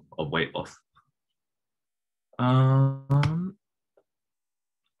of weight loss.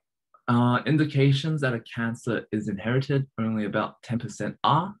 Indications that a cancer is inherited, only about 10%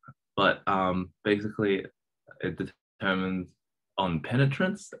 are, but basically it determines on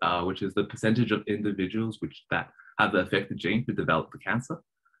penetrance, which is the percentage of individuals that have the affected gene to develop the cancer,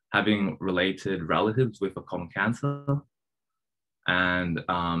 having related relatives with a common cancer, and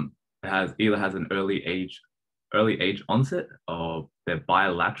it either has an early age onset, or they're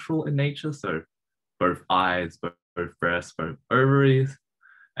bilateral in nature, so both eyes, both breasts, both ovaries,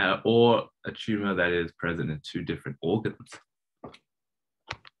 or a tumor that is present in 2 different organs.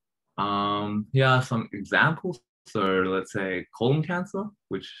 Here are some examples. So let's say colon cancer,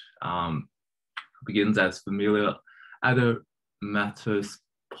 which begins as familial adenomatosis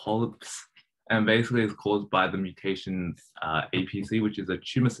polyps, and basically is caused by the mutation APC, which is a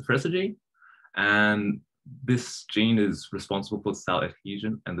tumor suppressor gene. And this gene is responsible for cell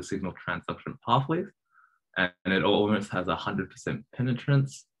adhesion and the signal transduction pathways. And it almost has 100%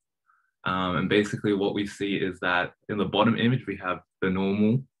 penetrance. And basically what we see is that in the bottom image, we have the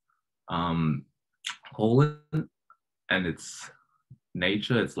normal colon, and its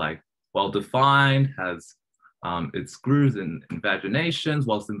nature, it's like well-defined, has its grooves and invaginations,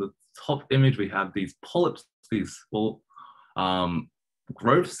 whilst in the top image, we have these polyps, these small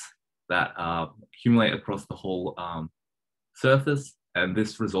growths that accumulate across the whole surface. And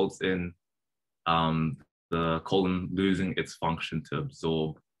this results in the colon losing its function to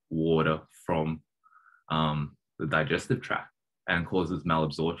absorb water from the digestive tract and causes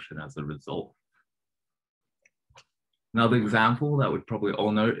malabsorption as a result. Another example that we probably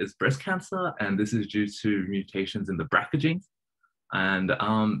all know is breast cancer, and this is due to mutations in the BRCA genes. And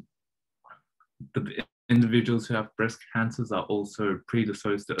the individuals who have breast cancers are also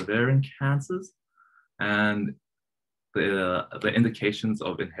predisposed to ovarian cancers. And the indications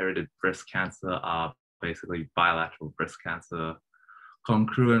of inherited breast cancer are basically bilateral breast cancer,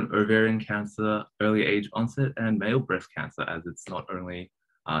 congruent ovarian cancer, early age onset, and male breast cancer, as it's not only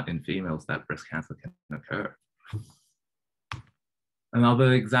in females that breast cancer can occur.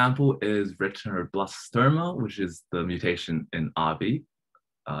 Another example is retinoblastoma, which is the mutation in RB,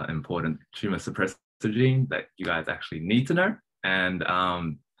 important tumor suppressor gene that you guys actually need to know. And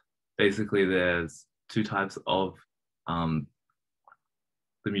basically there's 2 types of the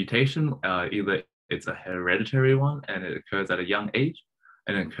mutation. Either it's a hereditary one and it occurs at a young age,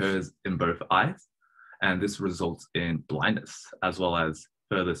 and it occurs in both eyes. And this results in blindness, as well as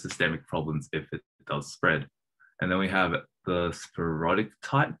further systemic problems if it does spread. And then we have the sporadic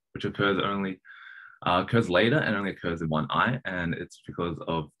type, which occurs later and only occurs in one eye, and it's because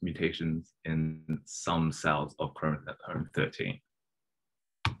of mutations in some cells of chromosome 13.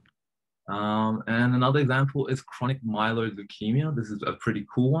 And another example is chronic myeloid leukemia. This is a pretty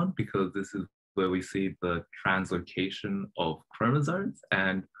cool one because this is where we see the translocation of chromosomes,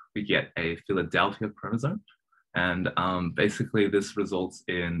 and we get a Philadelphia chromosome. And basically this results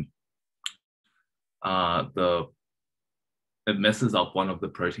in it messes up one of the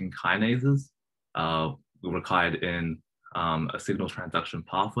protein kinases required in a signal transduction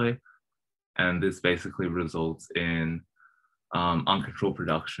pathway. And this basically results in uncontrolled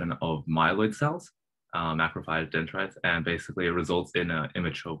production of myeloid cells, macrophage dendrites, and basically it results in an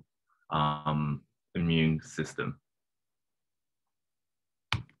immature immune system.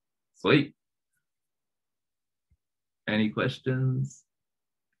 Sweet. Any questions?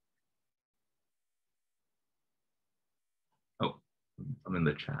 Oh, I'm in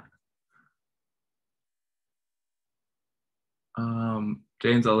the chat.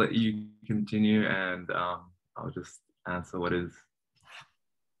 James, I'll let you continue, and I'll just answer what is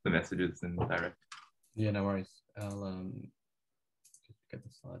the messages in direct. Yeah, no worries. I'll just get the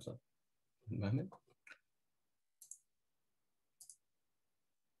slides up in a moment.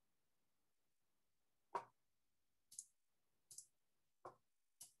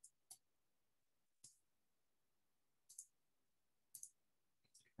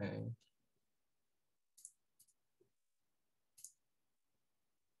 Okay.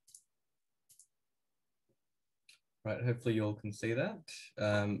 Right, hopefully you all can see that.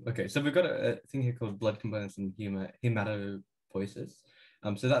 Okay, so we've got a thing here called blood components and haemopoiesis.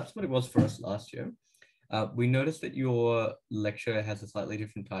 So that's what it was for us last year. We noticed that your lecture has a slightly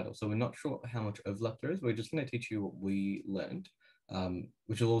different title, so we're not sure how much overlap there is. We're just going to teach you what we learned,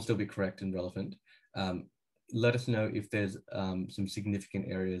 which will all still be correct and relevant. Let us know if there's some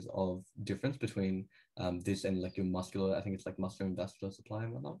significant areas of difference between this and like your muscular, I think it's like muscular and vascular supply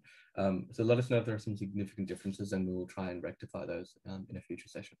and whatnot. So let us know if there are some significant differences, and we will try and rectify those in a future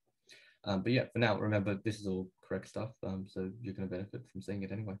session. But yeah, for now, remember, this is all correct stuff, so you're going to benefit from seeing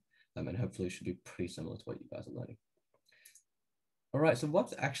it anyway. And hopefully it should be pretty similar to what you guys are learning. All right, so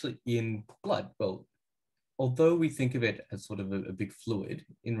what's actually in blood? Well, although we think of it as sort of a big fluid,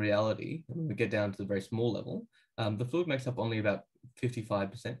 in reality, when we get down to the very small level, the fluid makes up only about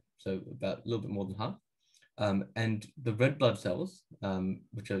 55%, so about a little bit more than half. And the red blood cells,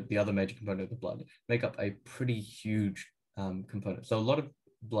 which are the other major component of the blood, make up a pretty huge component. So a lot of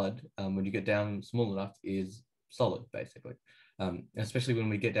blood, when you get down small enough, is solid, basically. Especially when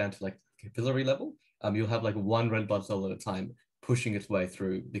we get down to like capillary level, you'll have like one red blood cell at a time pushing its way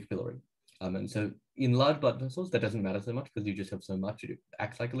through the capillary. And so in large blood vessels, that doesn't matter so much because you just have so much, it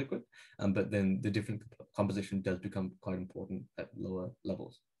acts like a liquid. But then the different composition does become quite important at lower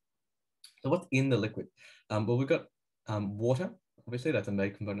levels. So what's in the liquid? Well, we've got water. Obviously, that's a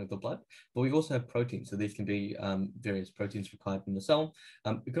major component of the blood, but we also have proteins. So these can be various proteins required from the cell.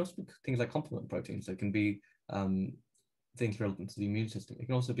 It can also be things like complement proteins. So it can be things relevant to the immune system. It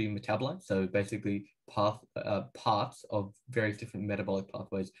can also be metabolites, so basically parts of various different metabolic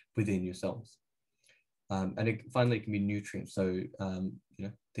pathways within your cells. And finally, it can be nutrients, so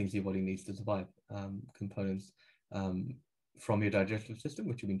things your body needs to survive, components from your digestive system,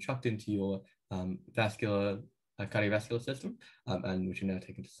 which have been chucked into your cardiovascular system, and which are now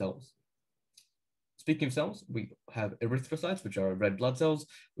taken to cells. Speaking of cells, we have erythrocytes, which are red blood cells.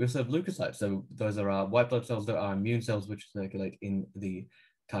 We also have leukocytes. So those are our white blood cells that are immune cells, which circulate in the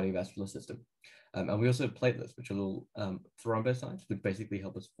cardiovascular system. And we also have platelets, which are little thrombocytes, which basically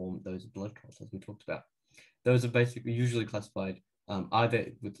help us form those blood clots, as we talked about. Those are basically usually classified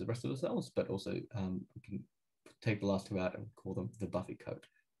either with the rest of the cells, but also we can take the last two out and call them the Buffy coat.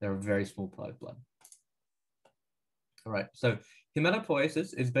 They're a very small part of blood. All right, so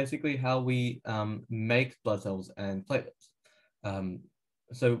hematopoiesis is basically how we make blood cells and platelets.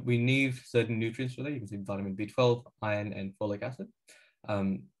 So we need certain nutrients for that. You can see vitamin B12, iron, and folic acid.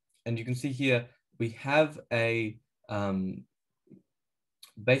 And you can see here, we have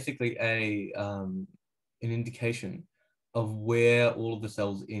basically an indication of where all of the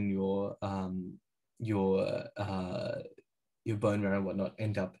cells in your bone marrow and whatnot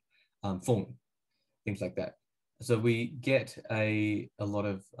end up forming, things like that. So we get a lot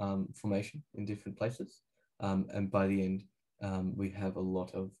of formation in different places, and by the end, we have a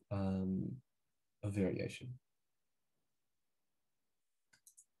lot of variation.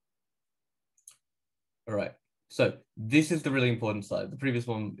 All right, so this is the really important slide. The previous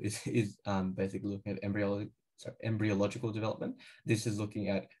one is basically looking at embryological development. This is looking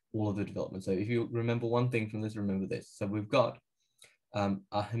at all of the development. So if you remember one thing from this, remember this. So we've got our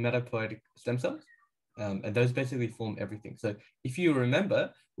hematopoietic stem cells. And those basically form everything. So if you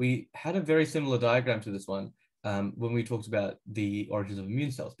remember, we had a very similar diagram to this one when we talked about the origins of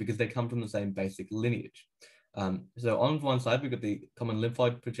immune cells, because they come from the same basic lineage. So on one side, we've got the common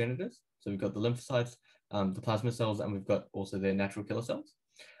lymphoid progenitors. So we've got the lymphocytes, the plasma cells, and we've got also their natural killer cells.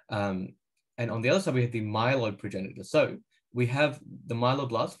 And on the other side, we have the myeloid progenitors. So we have the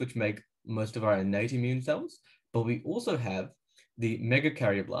myeloblasts, which make most of our innate immune cells, but we also have the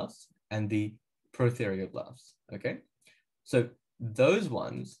megakaryoblast and the protherioblasts, okay? So those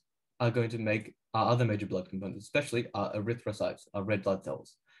ones are going to make our other major blood components, especially our erythrocytes, our red blood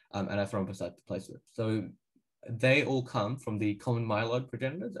cells, and our thrombocytes, the platelets. So they all come from the common myeloid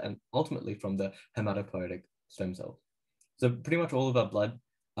progenitors and ultimately from the hematopoietic stem cells. So pretty much all of our blood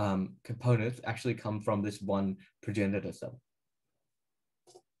components actually come from this one progenitor cell.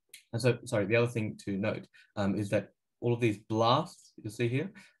 And so, sorry, the other thing to note is that all of these blasts you see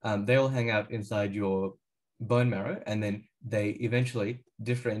here, they all hang out inside your bone marrow, and then they eventually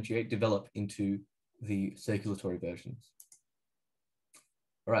differentiate, develop into the circulatory versions.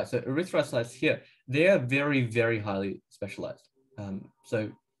 All right, so erythrocytes here, they are very, very highly specialized. So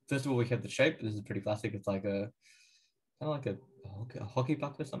first of all, we have the shape. This is pretty classic. It's like a kind of like a hockey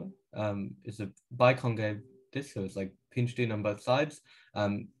puck or something. It's a biconcave disc, so it's like pinched in on both sides.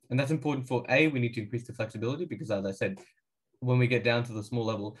 And that's important for we need to increase the flexibility because, as I said, when we get down to the small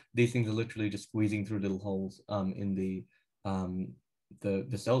level, these things are literally just squeezing through little holes in the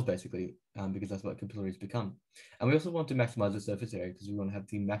cells, basically, because that's what capillaries become. And we also want to maximize the surface area because we want to have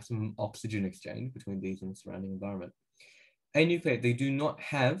the maximum oxygen exchange between these and the surrounding environment. Anucleate, they do not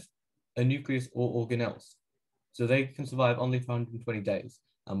have a nucleus or organelles. So they can survive only for 120 days.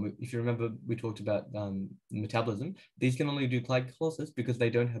 If you remember, we talked about metabolism. These can only do glycolysis because they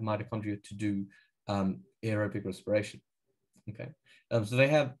don't have mitochondria to do aerobic respiration. Okay, so they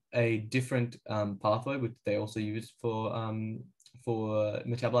have a different pathway, which they also use for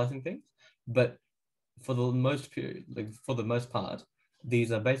metabolizing things. But for the most part,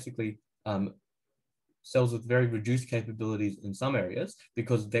 these are basically cells with very reduced capabilities in some areas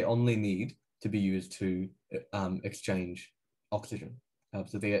because they only need to be used to exchange oxygen.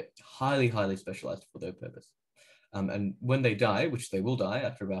 So they are highly, highly specialized for their purpose. And when they die, which they will die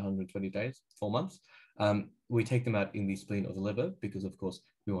after about 120 days, 4 months, we take them out in the spleen or the liver because, of course,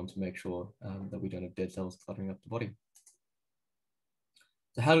 we want to make sure that we don't have dead cells cluttering up the body.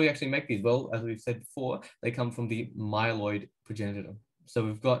 So how do we actually make these? Well, as we've said before, they come from the myeloid progenitor. So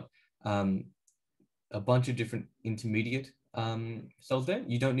we've got a bunch of different intermediate cells there.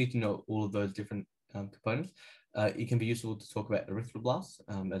 You don't need to know all of those different components. It can be useful to talk about erythroblasts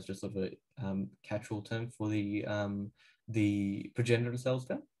as just sort of a catch-all term for the progenitor cells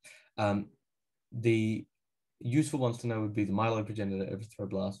there. The useful ones to know would be the myeloid progenitor,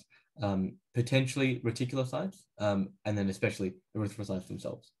 erythroblast, potentially reticulocytes, and then especially erythrocytes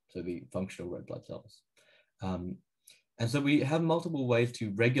themselves, so the functional red blood cells. And so we have multiple ways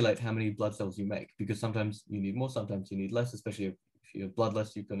to regulate how many blood cells you make, because sometimes you need more, sometimes you need less, especially if you're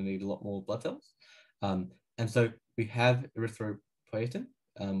bloodless, you're going to need a lot more blood cells. And so we have erythropoietin,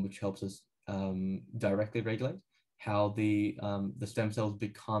 which helps us directly regulate how the stem cells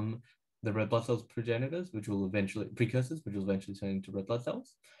become the red blood cells progenitors, precursors, which will eventually turn into red blood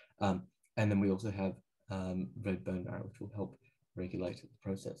cells. And then we also have red bone marrow, which will help regulate the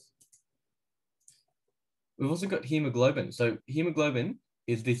process. We've also got hemoglobin. So hemoglobin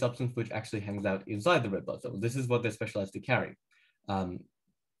is the substance which actually hangs out inside the red blood cells. This is what they're specialized to carry. So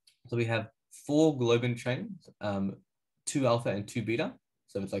we have 4 globin chains, 2 alpha and 2 beta.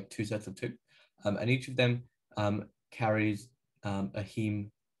 So it's like 2 sets of 2. And each of them carries a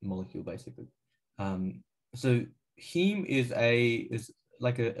heme molecule, basically. So heme is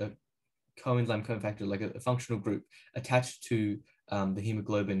like a coenzyme cofactor, like a functional group attached to the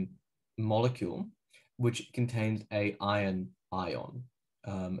hemoglobin molecule, which contains a iron ion.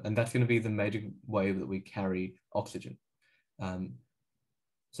 And that's going to be the major way that we carry oxygen.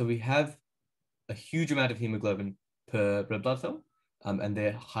 So we have a huge amount of hemoglobin per red blood cell, and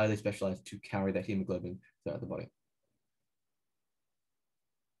they're highly specialized to carry that hemoglobin throughout the body.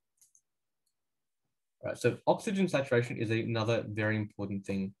 All right, so oxygen saturation is another very important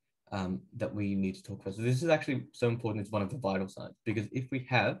thing that we need to talk about. So this is actually so important, it's one of the vital signs, because if we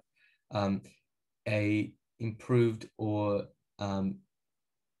have a improved or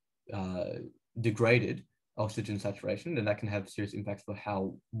degraded oxygen saturation, then that can have serious impacts for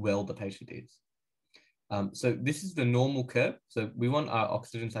how well the patient is. So this is the normal curve. So we want our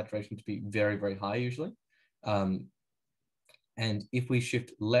oxygen saturation to be very, very high usually. And if we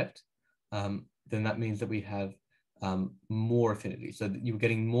shift left, then that means that we have more affinity. So that you're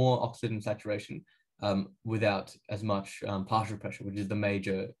getting more oxygen saturation without as much partial pressure, which is the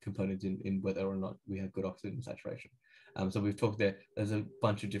major component in whether or not we have good oxygen saturation. So we've talked there's a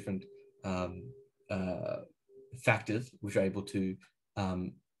bunch of different factors which are able to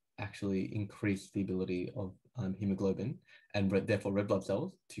actually increase the ability of hemoglobin and therefore red blood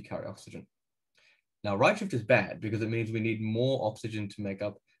cells to carry oxygen. Now, right shift is bad because it means we need more oxygen to make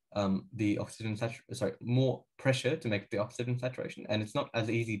up the oxygen saturation, sorry, more pressure to make the oxygen saturation. And it's not as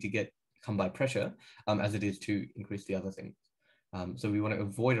easy to come by pressure as it is to increase the other things. So we want to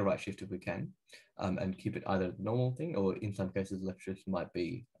avoid a right shift if we can and keep it either a normal thing or in some cases left shift might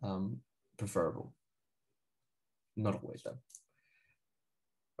be preferable. Not always though.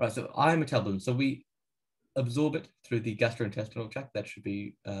 Right, so iron metabolism. So absorb it through the gastrointestinal tract. That should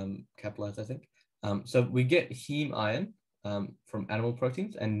be capitalized, I think. So we get heme iron from animal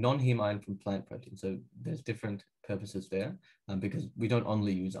proteins and non-heme iron from plant proteins. So there's different purposes there because we don't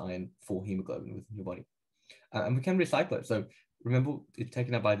only use iron for hemoglobin within your body. And we can recycle it. So remember, it's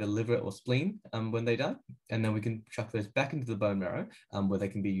taken up by the liver or spleen when they die, and then we can chuck those back into the bone marrow where they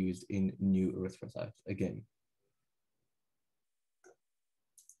can be used in new erythrocytes again.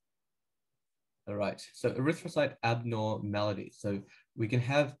 All right, so erythrocyte abnormalities. So we can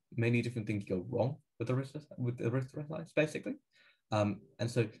have many different things go wrong with erythrocytes, basically. And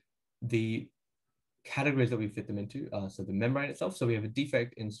so the categories that we fit them into are, so the membrane itself. So we have a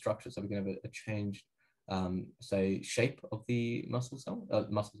defect in structure. So we can have a changed, say, shape of the muscle cell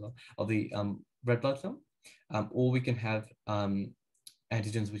of the red blood cell, or we can have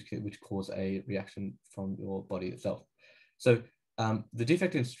antigens which cause a reaction from your body itself. So the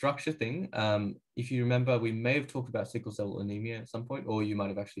defect in structure thing, if you remember, we may have talked about sickle cell anemia at some point, or you might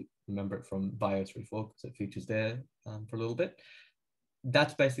have actually remember it from Bio 3-4 because it features there for a little bit.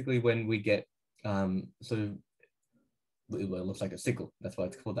 That's basically when we get sort of, well, it looks like a sickle. That's why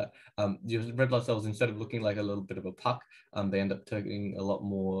it's called that. Your red blood cells, instead of looking like a little bit of a puck, they end up turning a lot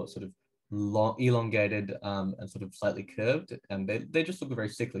more sort of elongated and sort of slightly curved, and they just look very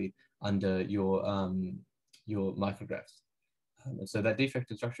sickly under your micrographs. And so that defect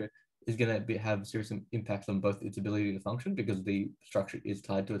in structure is going to have serious impacts on both its ability to function, because the structure is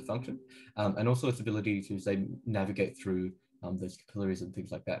tied to its function, and also its ability to, say, navigate through those capillaries and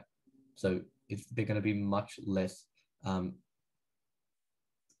things like that. So they're going to be much less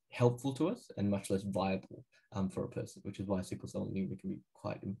helpful to us and much less viable for a person, which is why sickle cell anemia can be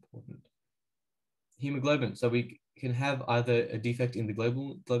quite important. Hemoglobin. So we can have either a defect in the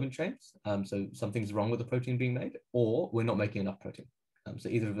globin chains, so something's wrong with the protein being made, or we're not making enough protein. So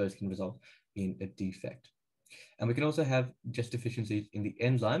either of those can result in a defect. And we can also have just deficiencies in the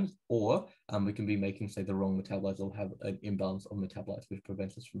enzymes, or we can be making, say, the wrong metabolites or have an imbalance of metabolites, which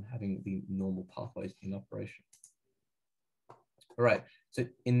prevents us from having the normal pathways in operation. All right, so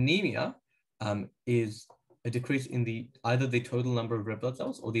anemia is a decrease in either the total number of red blood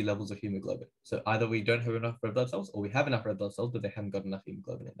cells or the levels of hemoglobin. So either we don't have enough red blood cells, or we have enough red blood cells, but they haven't got enough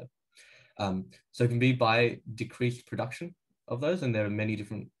hemoglobin in them. So it can be by decreased production of those, and there are many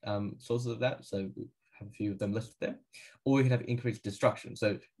different sources of that. So we have a few of them listed there. Or we can have increased destruction.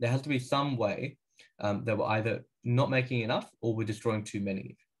 So there has to be some way that we're either not making enough, or we're destroying too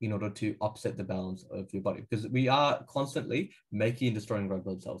many in order to upset the balance of your body, because we are constantly making and destroying red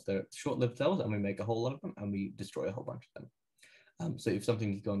blood cells. They're short-lived cells, and we make a whole lot of them, and we destroy a whole bunch of them. So if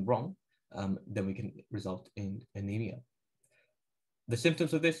something is going wrong, then we can result in anemia. The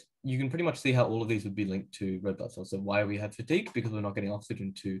symptoms of this, you can pretty much see how all of these would be linked to red blood cells. So why we have fatigue? Because we're not getting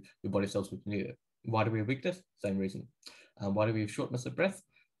oxygen to your body cells which need it. Why do we have weakness? Same reason. Why do we have shortness of breath?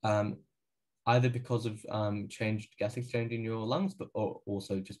 Either because of changed gas exchange in your lungs, or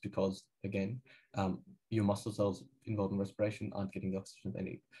also just because, again, your muscle cells involved in respiration aren't getting the oxygen they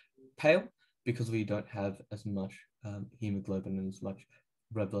need. Pale, because we don't have as much hemoglobin and as much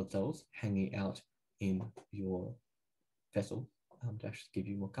red blood cells hanging out in your vessel to actually give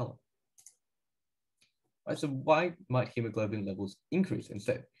you more color. Right, so why might hemoglobin levels increase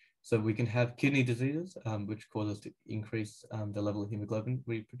instead? So we can have kidney diseases, which cause us to increase the level of hemoglobin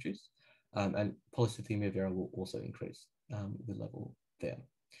we produce. And polycythemia vera will also increase the level there.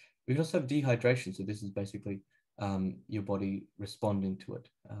 We can also have dehydration. So this is basically your body responding to it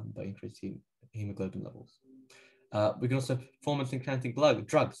by increasing hemoglobin levels. We can also have performance-enhancing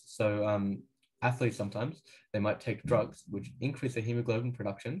drugs. So athletes, sometimes they might take drugs which increase their hemoglobin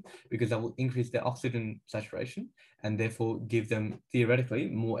production, because that will increase their oxygen saturation and therefore give them, theoretically,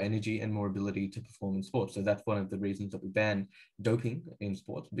 more energy and more ability to perform in sports. So that's one of the reasons that we ban doping in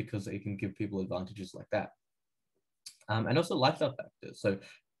sports, because it can give people advantages like that. And also lifestyle factors. So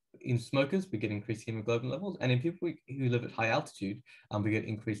in smokers, we get increased hemoglobin levels, and in people who live at high altitude, we get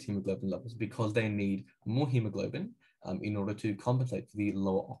increased hemoglobin levels because they need more hemoglobin in order to compensate for the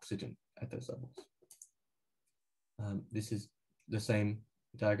lower oxygen at those levels. This is the same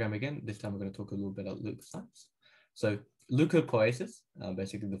diagram again. This time we're going to talk a little bit about leukocytes. So leukopoiesis,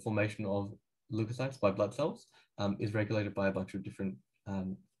 basically the formation of leukocytes by blood cells, is regulated by a bunch of different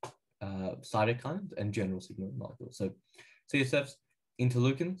cytokines and general signaling molecules. So CSFs,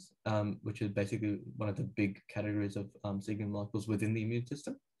 interleukins, which is basically one of the big categories of signaling molecules within the immune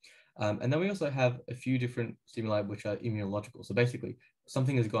system. And then we also have a few different stimuli which are immunological. So basically,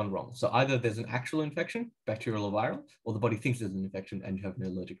 something has gone wrong. So either there's an actual infection, bacterial or viral, or the body thinks there's an infection and you have an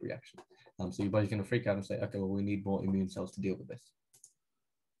allergic reaction. So your body's going to freak out and say, okay, well, we need more immune cells to deal with this.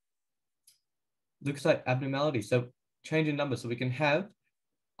 leukocyte abnormality. So change in number. So we can have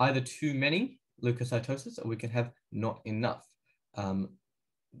either too many leukocytosis, or we can have not enough,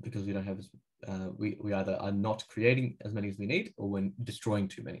 because we don't have we either are not creating as many as we need, or we're destroying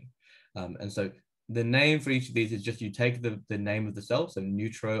too many. And so the name for each of these is just, you take the name of the cell, so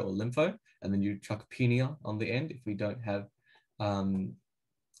neutro or lympho, and then you chuck penia on the end if we don't have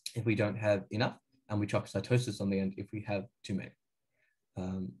enough, and we chuck cytosis on the end if we have too many.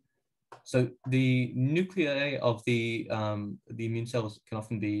 So the nuclei of the immune cells can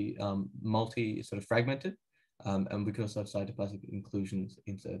often be multi sort of fragmented, and we can also have cytoplasmic inclusions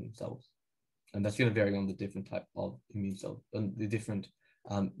in certain cells. And that's going to vary on the different type of immune cells and the different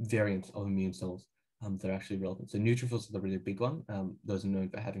variants of immune cells that are actually relevant. So neutrophils are the really big one. Those are known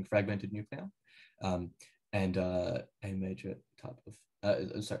for having fragmented nuclei, and a major type of,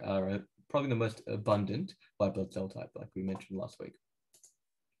 are probably the most abundant white blood cell type, like we mentioned last week.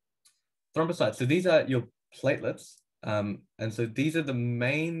 Thrombocytes. So these are your platelets. And so these are the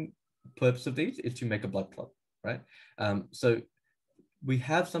main purpose of these is to make a blood clot, right? So we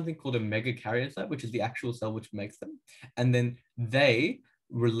have something called a megakaryocyte, which is the actual cell which makes them. And then they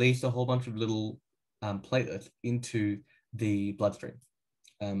release a whole bunch of little platelets into the bloodstream.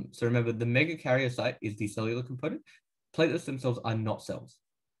 So remember, the megakaryocyte is the cellular component. Platelets themselves are not cells.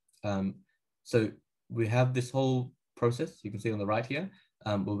 So we have this whole process, you can see on the right here,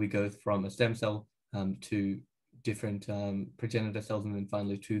 where we go from a stem cell to different progenitor cells, and then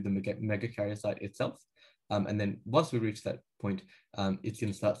finally to the megakaryocyte itself. And then once we reach that point, it's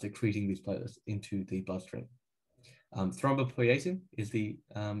going to start secreting these platelets into the bloodstream. Thrombopoiesis is the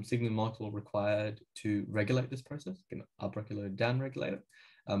signaling molecule required to regulate this process, can upregulate, downregulate it.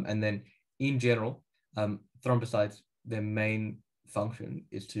 And then in general, thrombocytes, their main function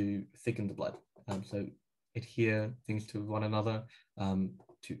is to thicken the blood. So adhere things to one another,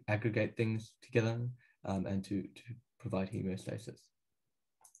 to aggregate things together, and to provide hemostasis.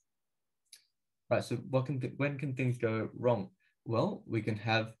 Right, so when can things go wrong? Well, we can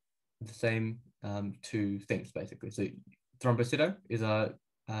have the same two things, basically. So thrombocyto is our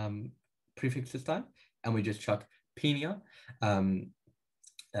prefix this time, and we just chuck penia.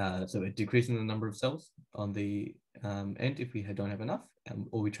 So we're decreasing the number of cells on the end if we don't have enough,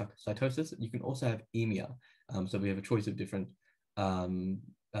 or we chuck cytosis. You can also have emia. So we have a choice of different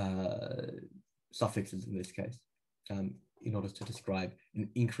suffixes in this case, in order to describe an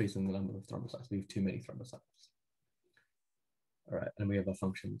increase in the number of thrombocytes. We have too many thrombocytes. All right, and we have our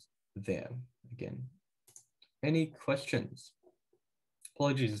functions there again. Any questions?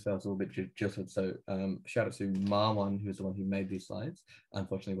 Apologies if I was a little bit jilted. So shout out to Marwan, who is the one who made these slides.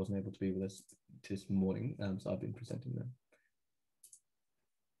 Unfortunately, wasn't able to be with us this morning, so I've been presenting them.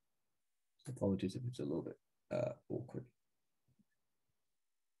 So apologies if it's a little bit awkward.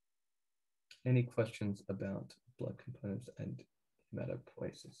 Any questions about blood components and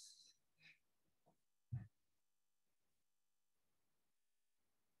hematopoiesis?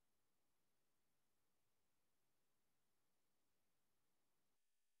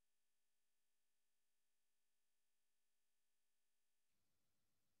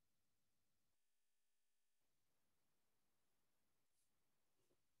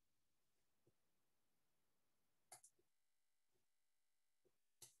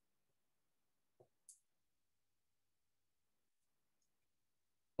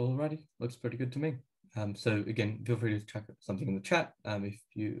 Alrighty, looks pretty good to me. So again, feel free to check something in the chat if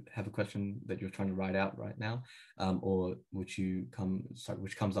you have a question that you're trying to write out right now, or which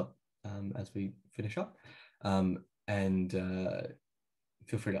comes up as we finish up. And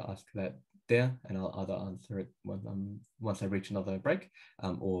feel free to ask that there, and I'll either answer it once I reach another break,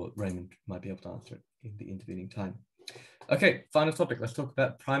 or Raymond might be able to answer it in the intervening time. Okay, final topic. Let's talk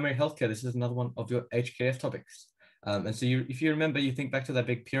about primary healthcare. This is another one of your HKF topics. And so if you remember, you think back to that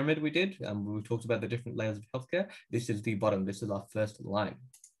big pyramid we did, we talked about the different layers of healthcare. This is the bottom. This is our first line.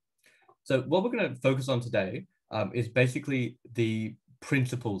 So what we're going to focus on today is basically the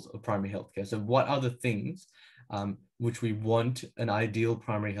principles of primary healthcare. So what are the things which we want an ideal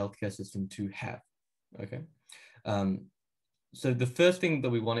primary healthcare system to have? Okay. So the first thing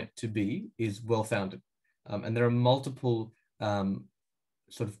that we want it to be is well-founded. And there are multiple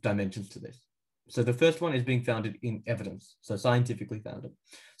sort of dimensions to this. So the first one is being founded in evidence, so scientifically founded.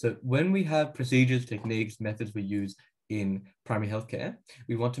 So when we have procedures, techniques, methods we use in primary healthcare,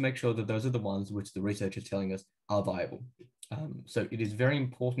 we want to make sure that those are the ones which the research is telling us are viable. So it is very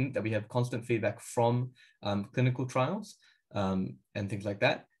important that we have constant feedback from clinical trials and things like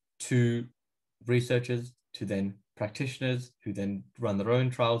that to researchers, to then practitioners who then run their own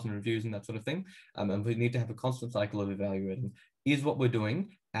trials and reviews and that sort of thing. And we need to have a constant cycle of evaluating, is what we're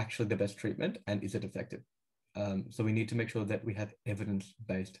doing actually the best treatment and is it effective? So we need to make sure that we have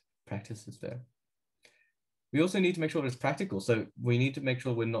evidence-based practices there. We also need to make sure it's practical. So we need to make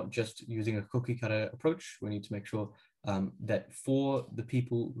sure we're not just using a cookie cutter approach. We need to make sure that for the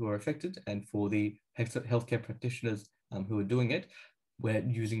people who are affected and for the healthcare practitioners who are doing it, we're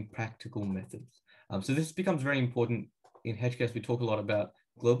using practical methods. So this becomes very important in HCAS. We talk a lot about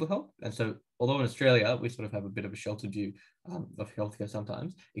global health. And so although in Australia, we sort of have a bit of a sheltered view of healthcare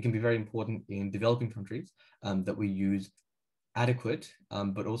sometimes, it can be very important in developing countries that we use adequate,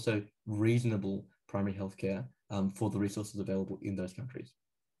 but also reasonable primary healthcare for the resources available in those countries.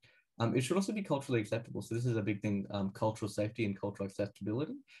 It should also be culturally acceptable. So this is a big thing, cultural safety and cultural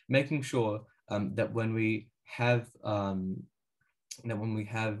acceptability, making sure that when we have a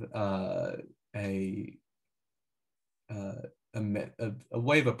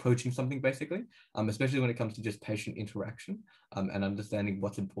way of approaching something, basically, especially when it comes to just patient interaction and understanding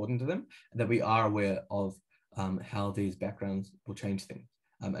what's important to them, that we are aware of how these backgrounds will change things.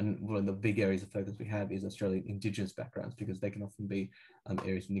 And one of the big areas of focus we have is Australian Indigenous backgrounds, because they can often be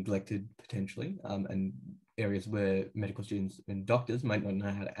areas neglected potentially, and areas where medical students and doctors might not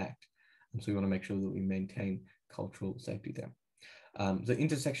know how to act. And so we want to make sure that we maintain cultural safety there. So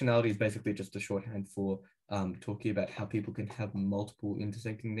intersectionality is basically just a shorthand for talking about how people can have multiple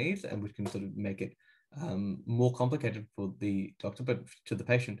intersecting needs, and which can sort of make it more complicated for the doctor, but to the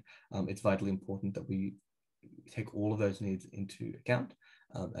patient, it's vitally important that we take all of those needs into account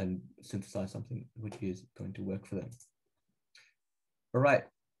and synthesize something which is going to work for them. All right.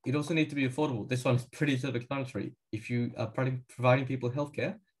 It also needs to be affordable. This one's pretty self-explanatory. If you are providing people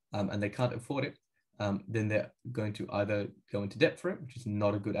healthcare and they can't afford it, then they're going to either go into debt for it, which is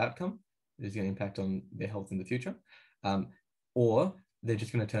not a good outcome. It is going to impact on their health in the future, or they're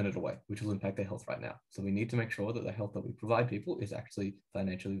just going to turn it away, which will impact their health right now. So we need to make sure that the health that we provide people is actually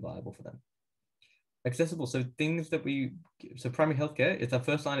financially viable for them. Accessible, so things that so primary healthcare is our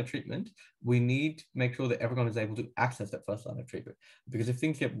first line of treatment. We need to make sure that everyone is able to access that first line of treatment, because if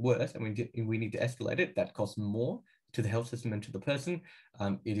things get worse and we need to escalate it, that costs more to the health system and to the person.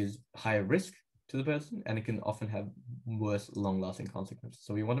 It is higher risk to the person, and it can often have worse long-lasting consequences.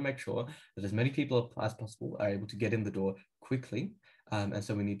 So we want to make sure that as many people as possible are able to get in the door quickly, and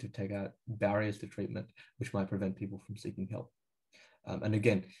so we need to take out barriers to treatment which might prevent people from seeking help. And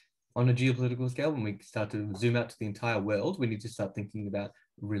again, on a geopolitical scale, when we start to zoom out to the entire world, we need to start thinking about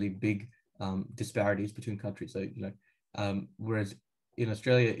really big disparities between countries. So, whereas in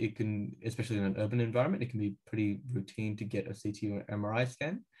Australia, it can, especially in an urban environment, it can be pretty routine to get a CT or MRI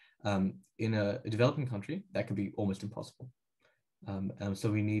scan. In a developing country, that can be almost impossible. So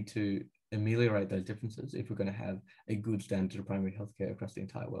we need to ameliorate those differences if we're going to have a good standard of primary healthcare across the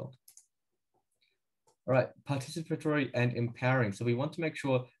entire world. All right, participatory and empowering. So we want to make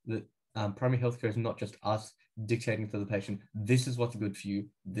sure that primary healthcare is not just us dictating to the patient, this is what's good for you,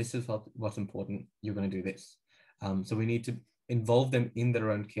 this is what's important, you're going to do this. So we need to involve them in their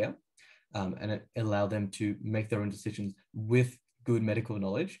own care and allow them to make their own decisions with good medical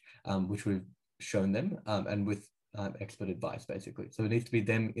knowledge, which we've shown them, and with expert advice, basically. So it needs to be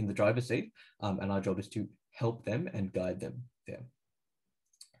them in the driver's seat, and our job is to help them and guide them there.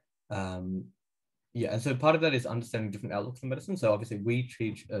 Yeah, and so part of that is understanding different outlooks in medicine. So obviously we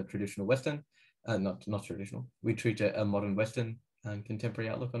treat a traditional Western, not traditional, we treat a modern Western contemporary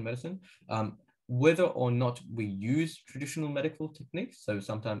outlook on medicine. Whether or not we use traditional medical techniques, so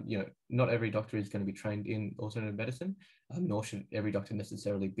sometimes, not every doctor is going to be trained in alternative medicine, nor should every doctor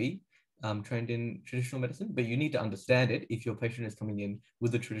necessarily be trained in traditional medicine, but you need to understand it. If your patient is coming in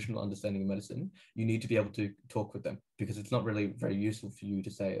with a traditional understanding of medicine, you need to be able to talk with them, because it's not really very useful for you to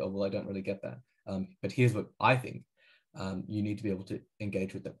say, oh, well, I don't really get that. But here's what I think. You need to be able to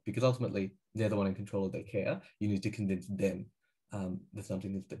engage with them, because ultimately they're the one in control of their care. You need to convince them that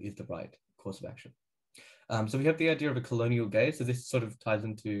something is the right course of action. So we have the idea of a colonial gaze. So this sort of ties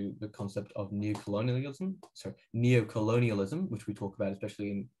into the concept of neocolonialism, which we talk about,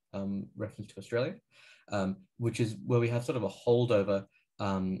 especially in reference to Australia, which is where we have sort of a holdover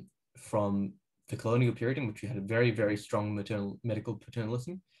from the colonial period, in which we had a very, very strong medical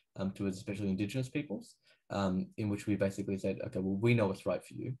paternalism towards especially Indigenous peoples, in which we basically said, okay, well, we know what's right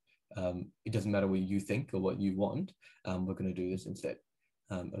for you. It doesn't matter what you think or what you want. We're going to do this instead.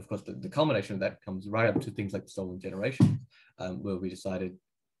 Of course, the culmination of that comes right up to things like the stolen generations, where we decided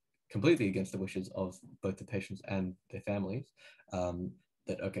completely against the wishes of both the patients and their families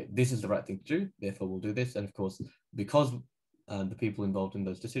that, okay, this is the right thing to do, therefore we'll do this. And of course, because the people involved in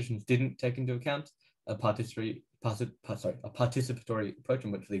those decisions didn't take into account a participatory approach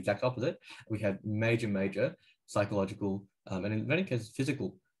and went for the exact opposite, we had major psychological and in many cases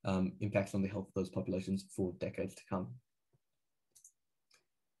physical impacts on the health of those populations for decades to come.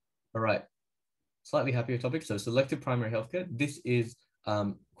 All right, slightly happier topic. So selective primary healthcare. This is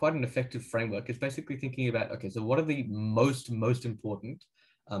quite an effective framework. It's basically thinking about, okay, so what are the most important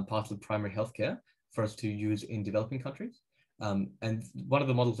parts of primary healthcare for us to use in developing countries? And one of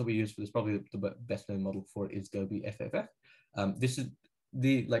the models that we use for this, probably the best known model for it, is Gobi FFF. This is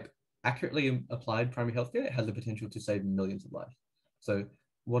the accurately applied primary healthcare. It has the potential to save millions of lives. So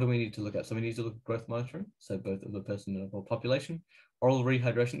what do we need to look at? So we need to look at growth monitoring, so both of the person and the whole population. Oral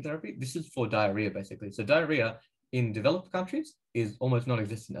rehydration therapy. This is for diarrhea, basically. So diarrhea in developed countries is almost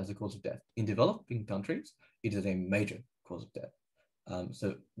non-existent as a cause of death. In developing countries, it is a major cause of death.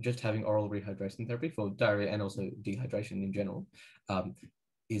 So just having oral rehydration therapy for diarrhea and also dehydration in general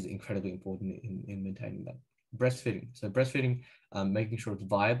is incredibly important in maintaining that. Breastfeeding. So breastfeeding, making sure it's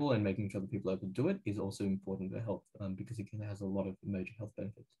viable and making sure that people are able to do it is also important to health because it has a lot of major health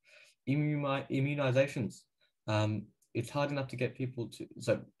benefits. Immunizations. It's hard enough to get people to,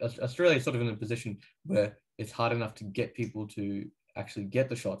 so Australia is sort of in a position where it's hard enough to get people to actually get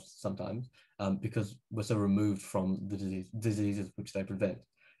the shots sometimes because we're so removed from the diseases which they prevent.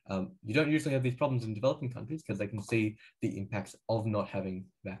 You don't usually have these problems in developing countries because they can see the impacts of not having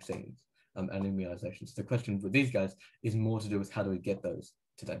vaccines and immunizations. The question with these guys is more to do with how do we get those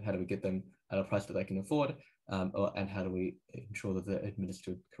to them? How do we get them at a price that they can afford? And how do we ensure that they're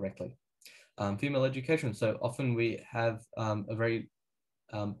administered correctly? Female education. So often we have a very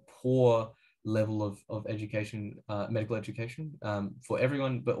poor level of education, medical education for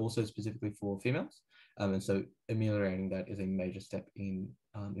everyone, but also specifically for females. And so ameliorating that is a major step in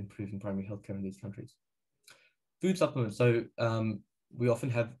improving primary healthcare in these countries. Food supplements. So we often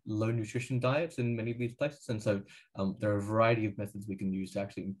have low nutrition diets in many of these places. And so there are a variety of methods we can use to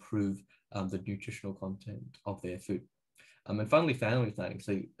actually improve the nutritional content of their food. And finally, family planning.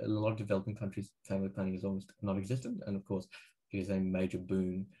 So a lot of developing countries, family planning is almost non-existent. And of course, it is a major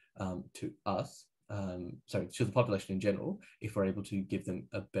boon to us, to the population in general, if we're able to give them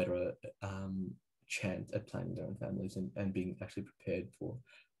a better chance at planning their own families and being actually prepared for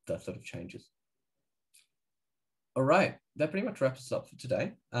that sort of changes. All right, that pretty much wraps us up for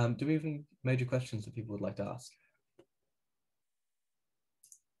today. Do we have any major questions that people would like to ask?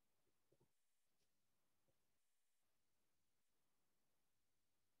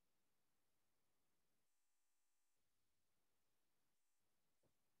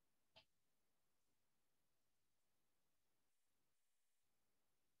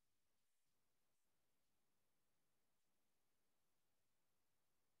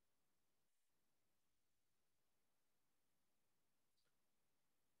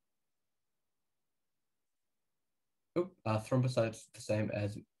 Thrombocytes the same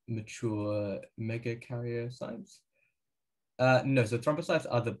as mature megakaryocytes? No, so thrombocytes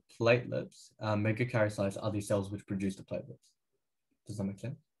are the platelets. Megakaryocytes are the cells which produce the platelets. Does that make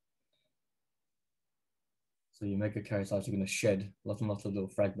sense? So your megakaryocytes are going to shed lots and lots of little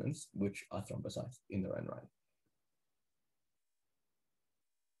fragments, which are thrombocytes in their own right.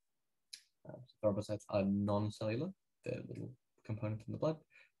 Thrombocytes are non-cellular. They're little components in the blood.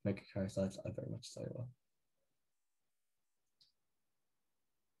 Megakaryocytes are very much cellular.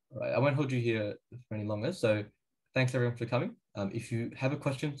 All right, I won't hold you here for any longer. So thanks everyone for coming. If you have a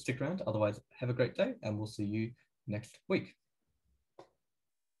question, stick around. Otherwise, have a great day and we'll see you next week.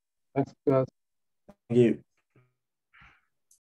 Thanks, guys. Thank you.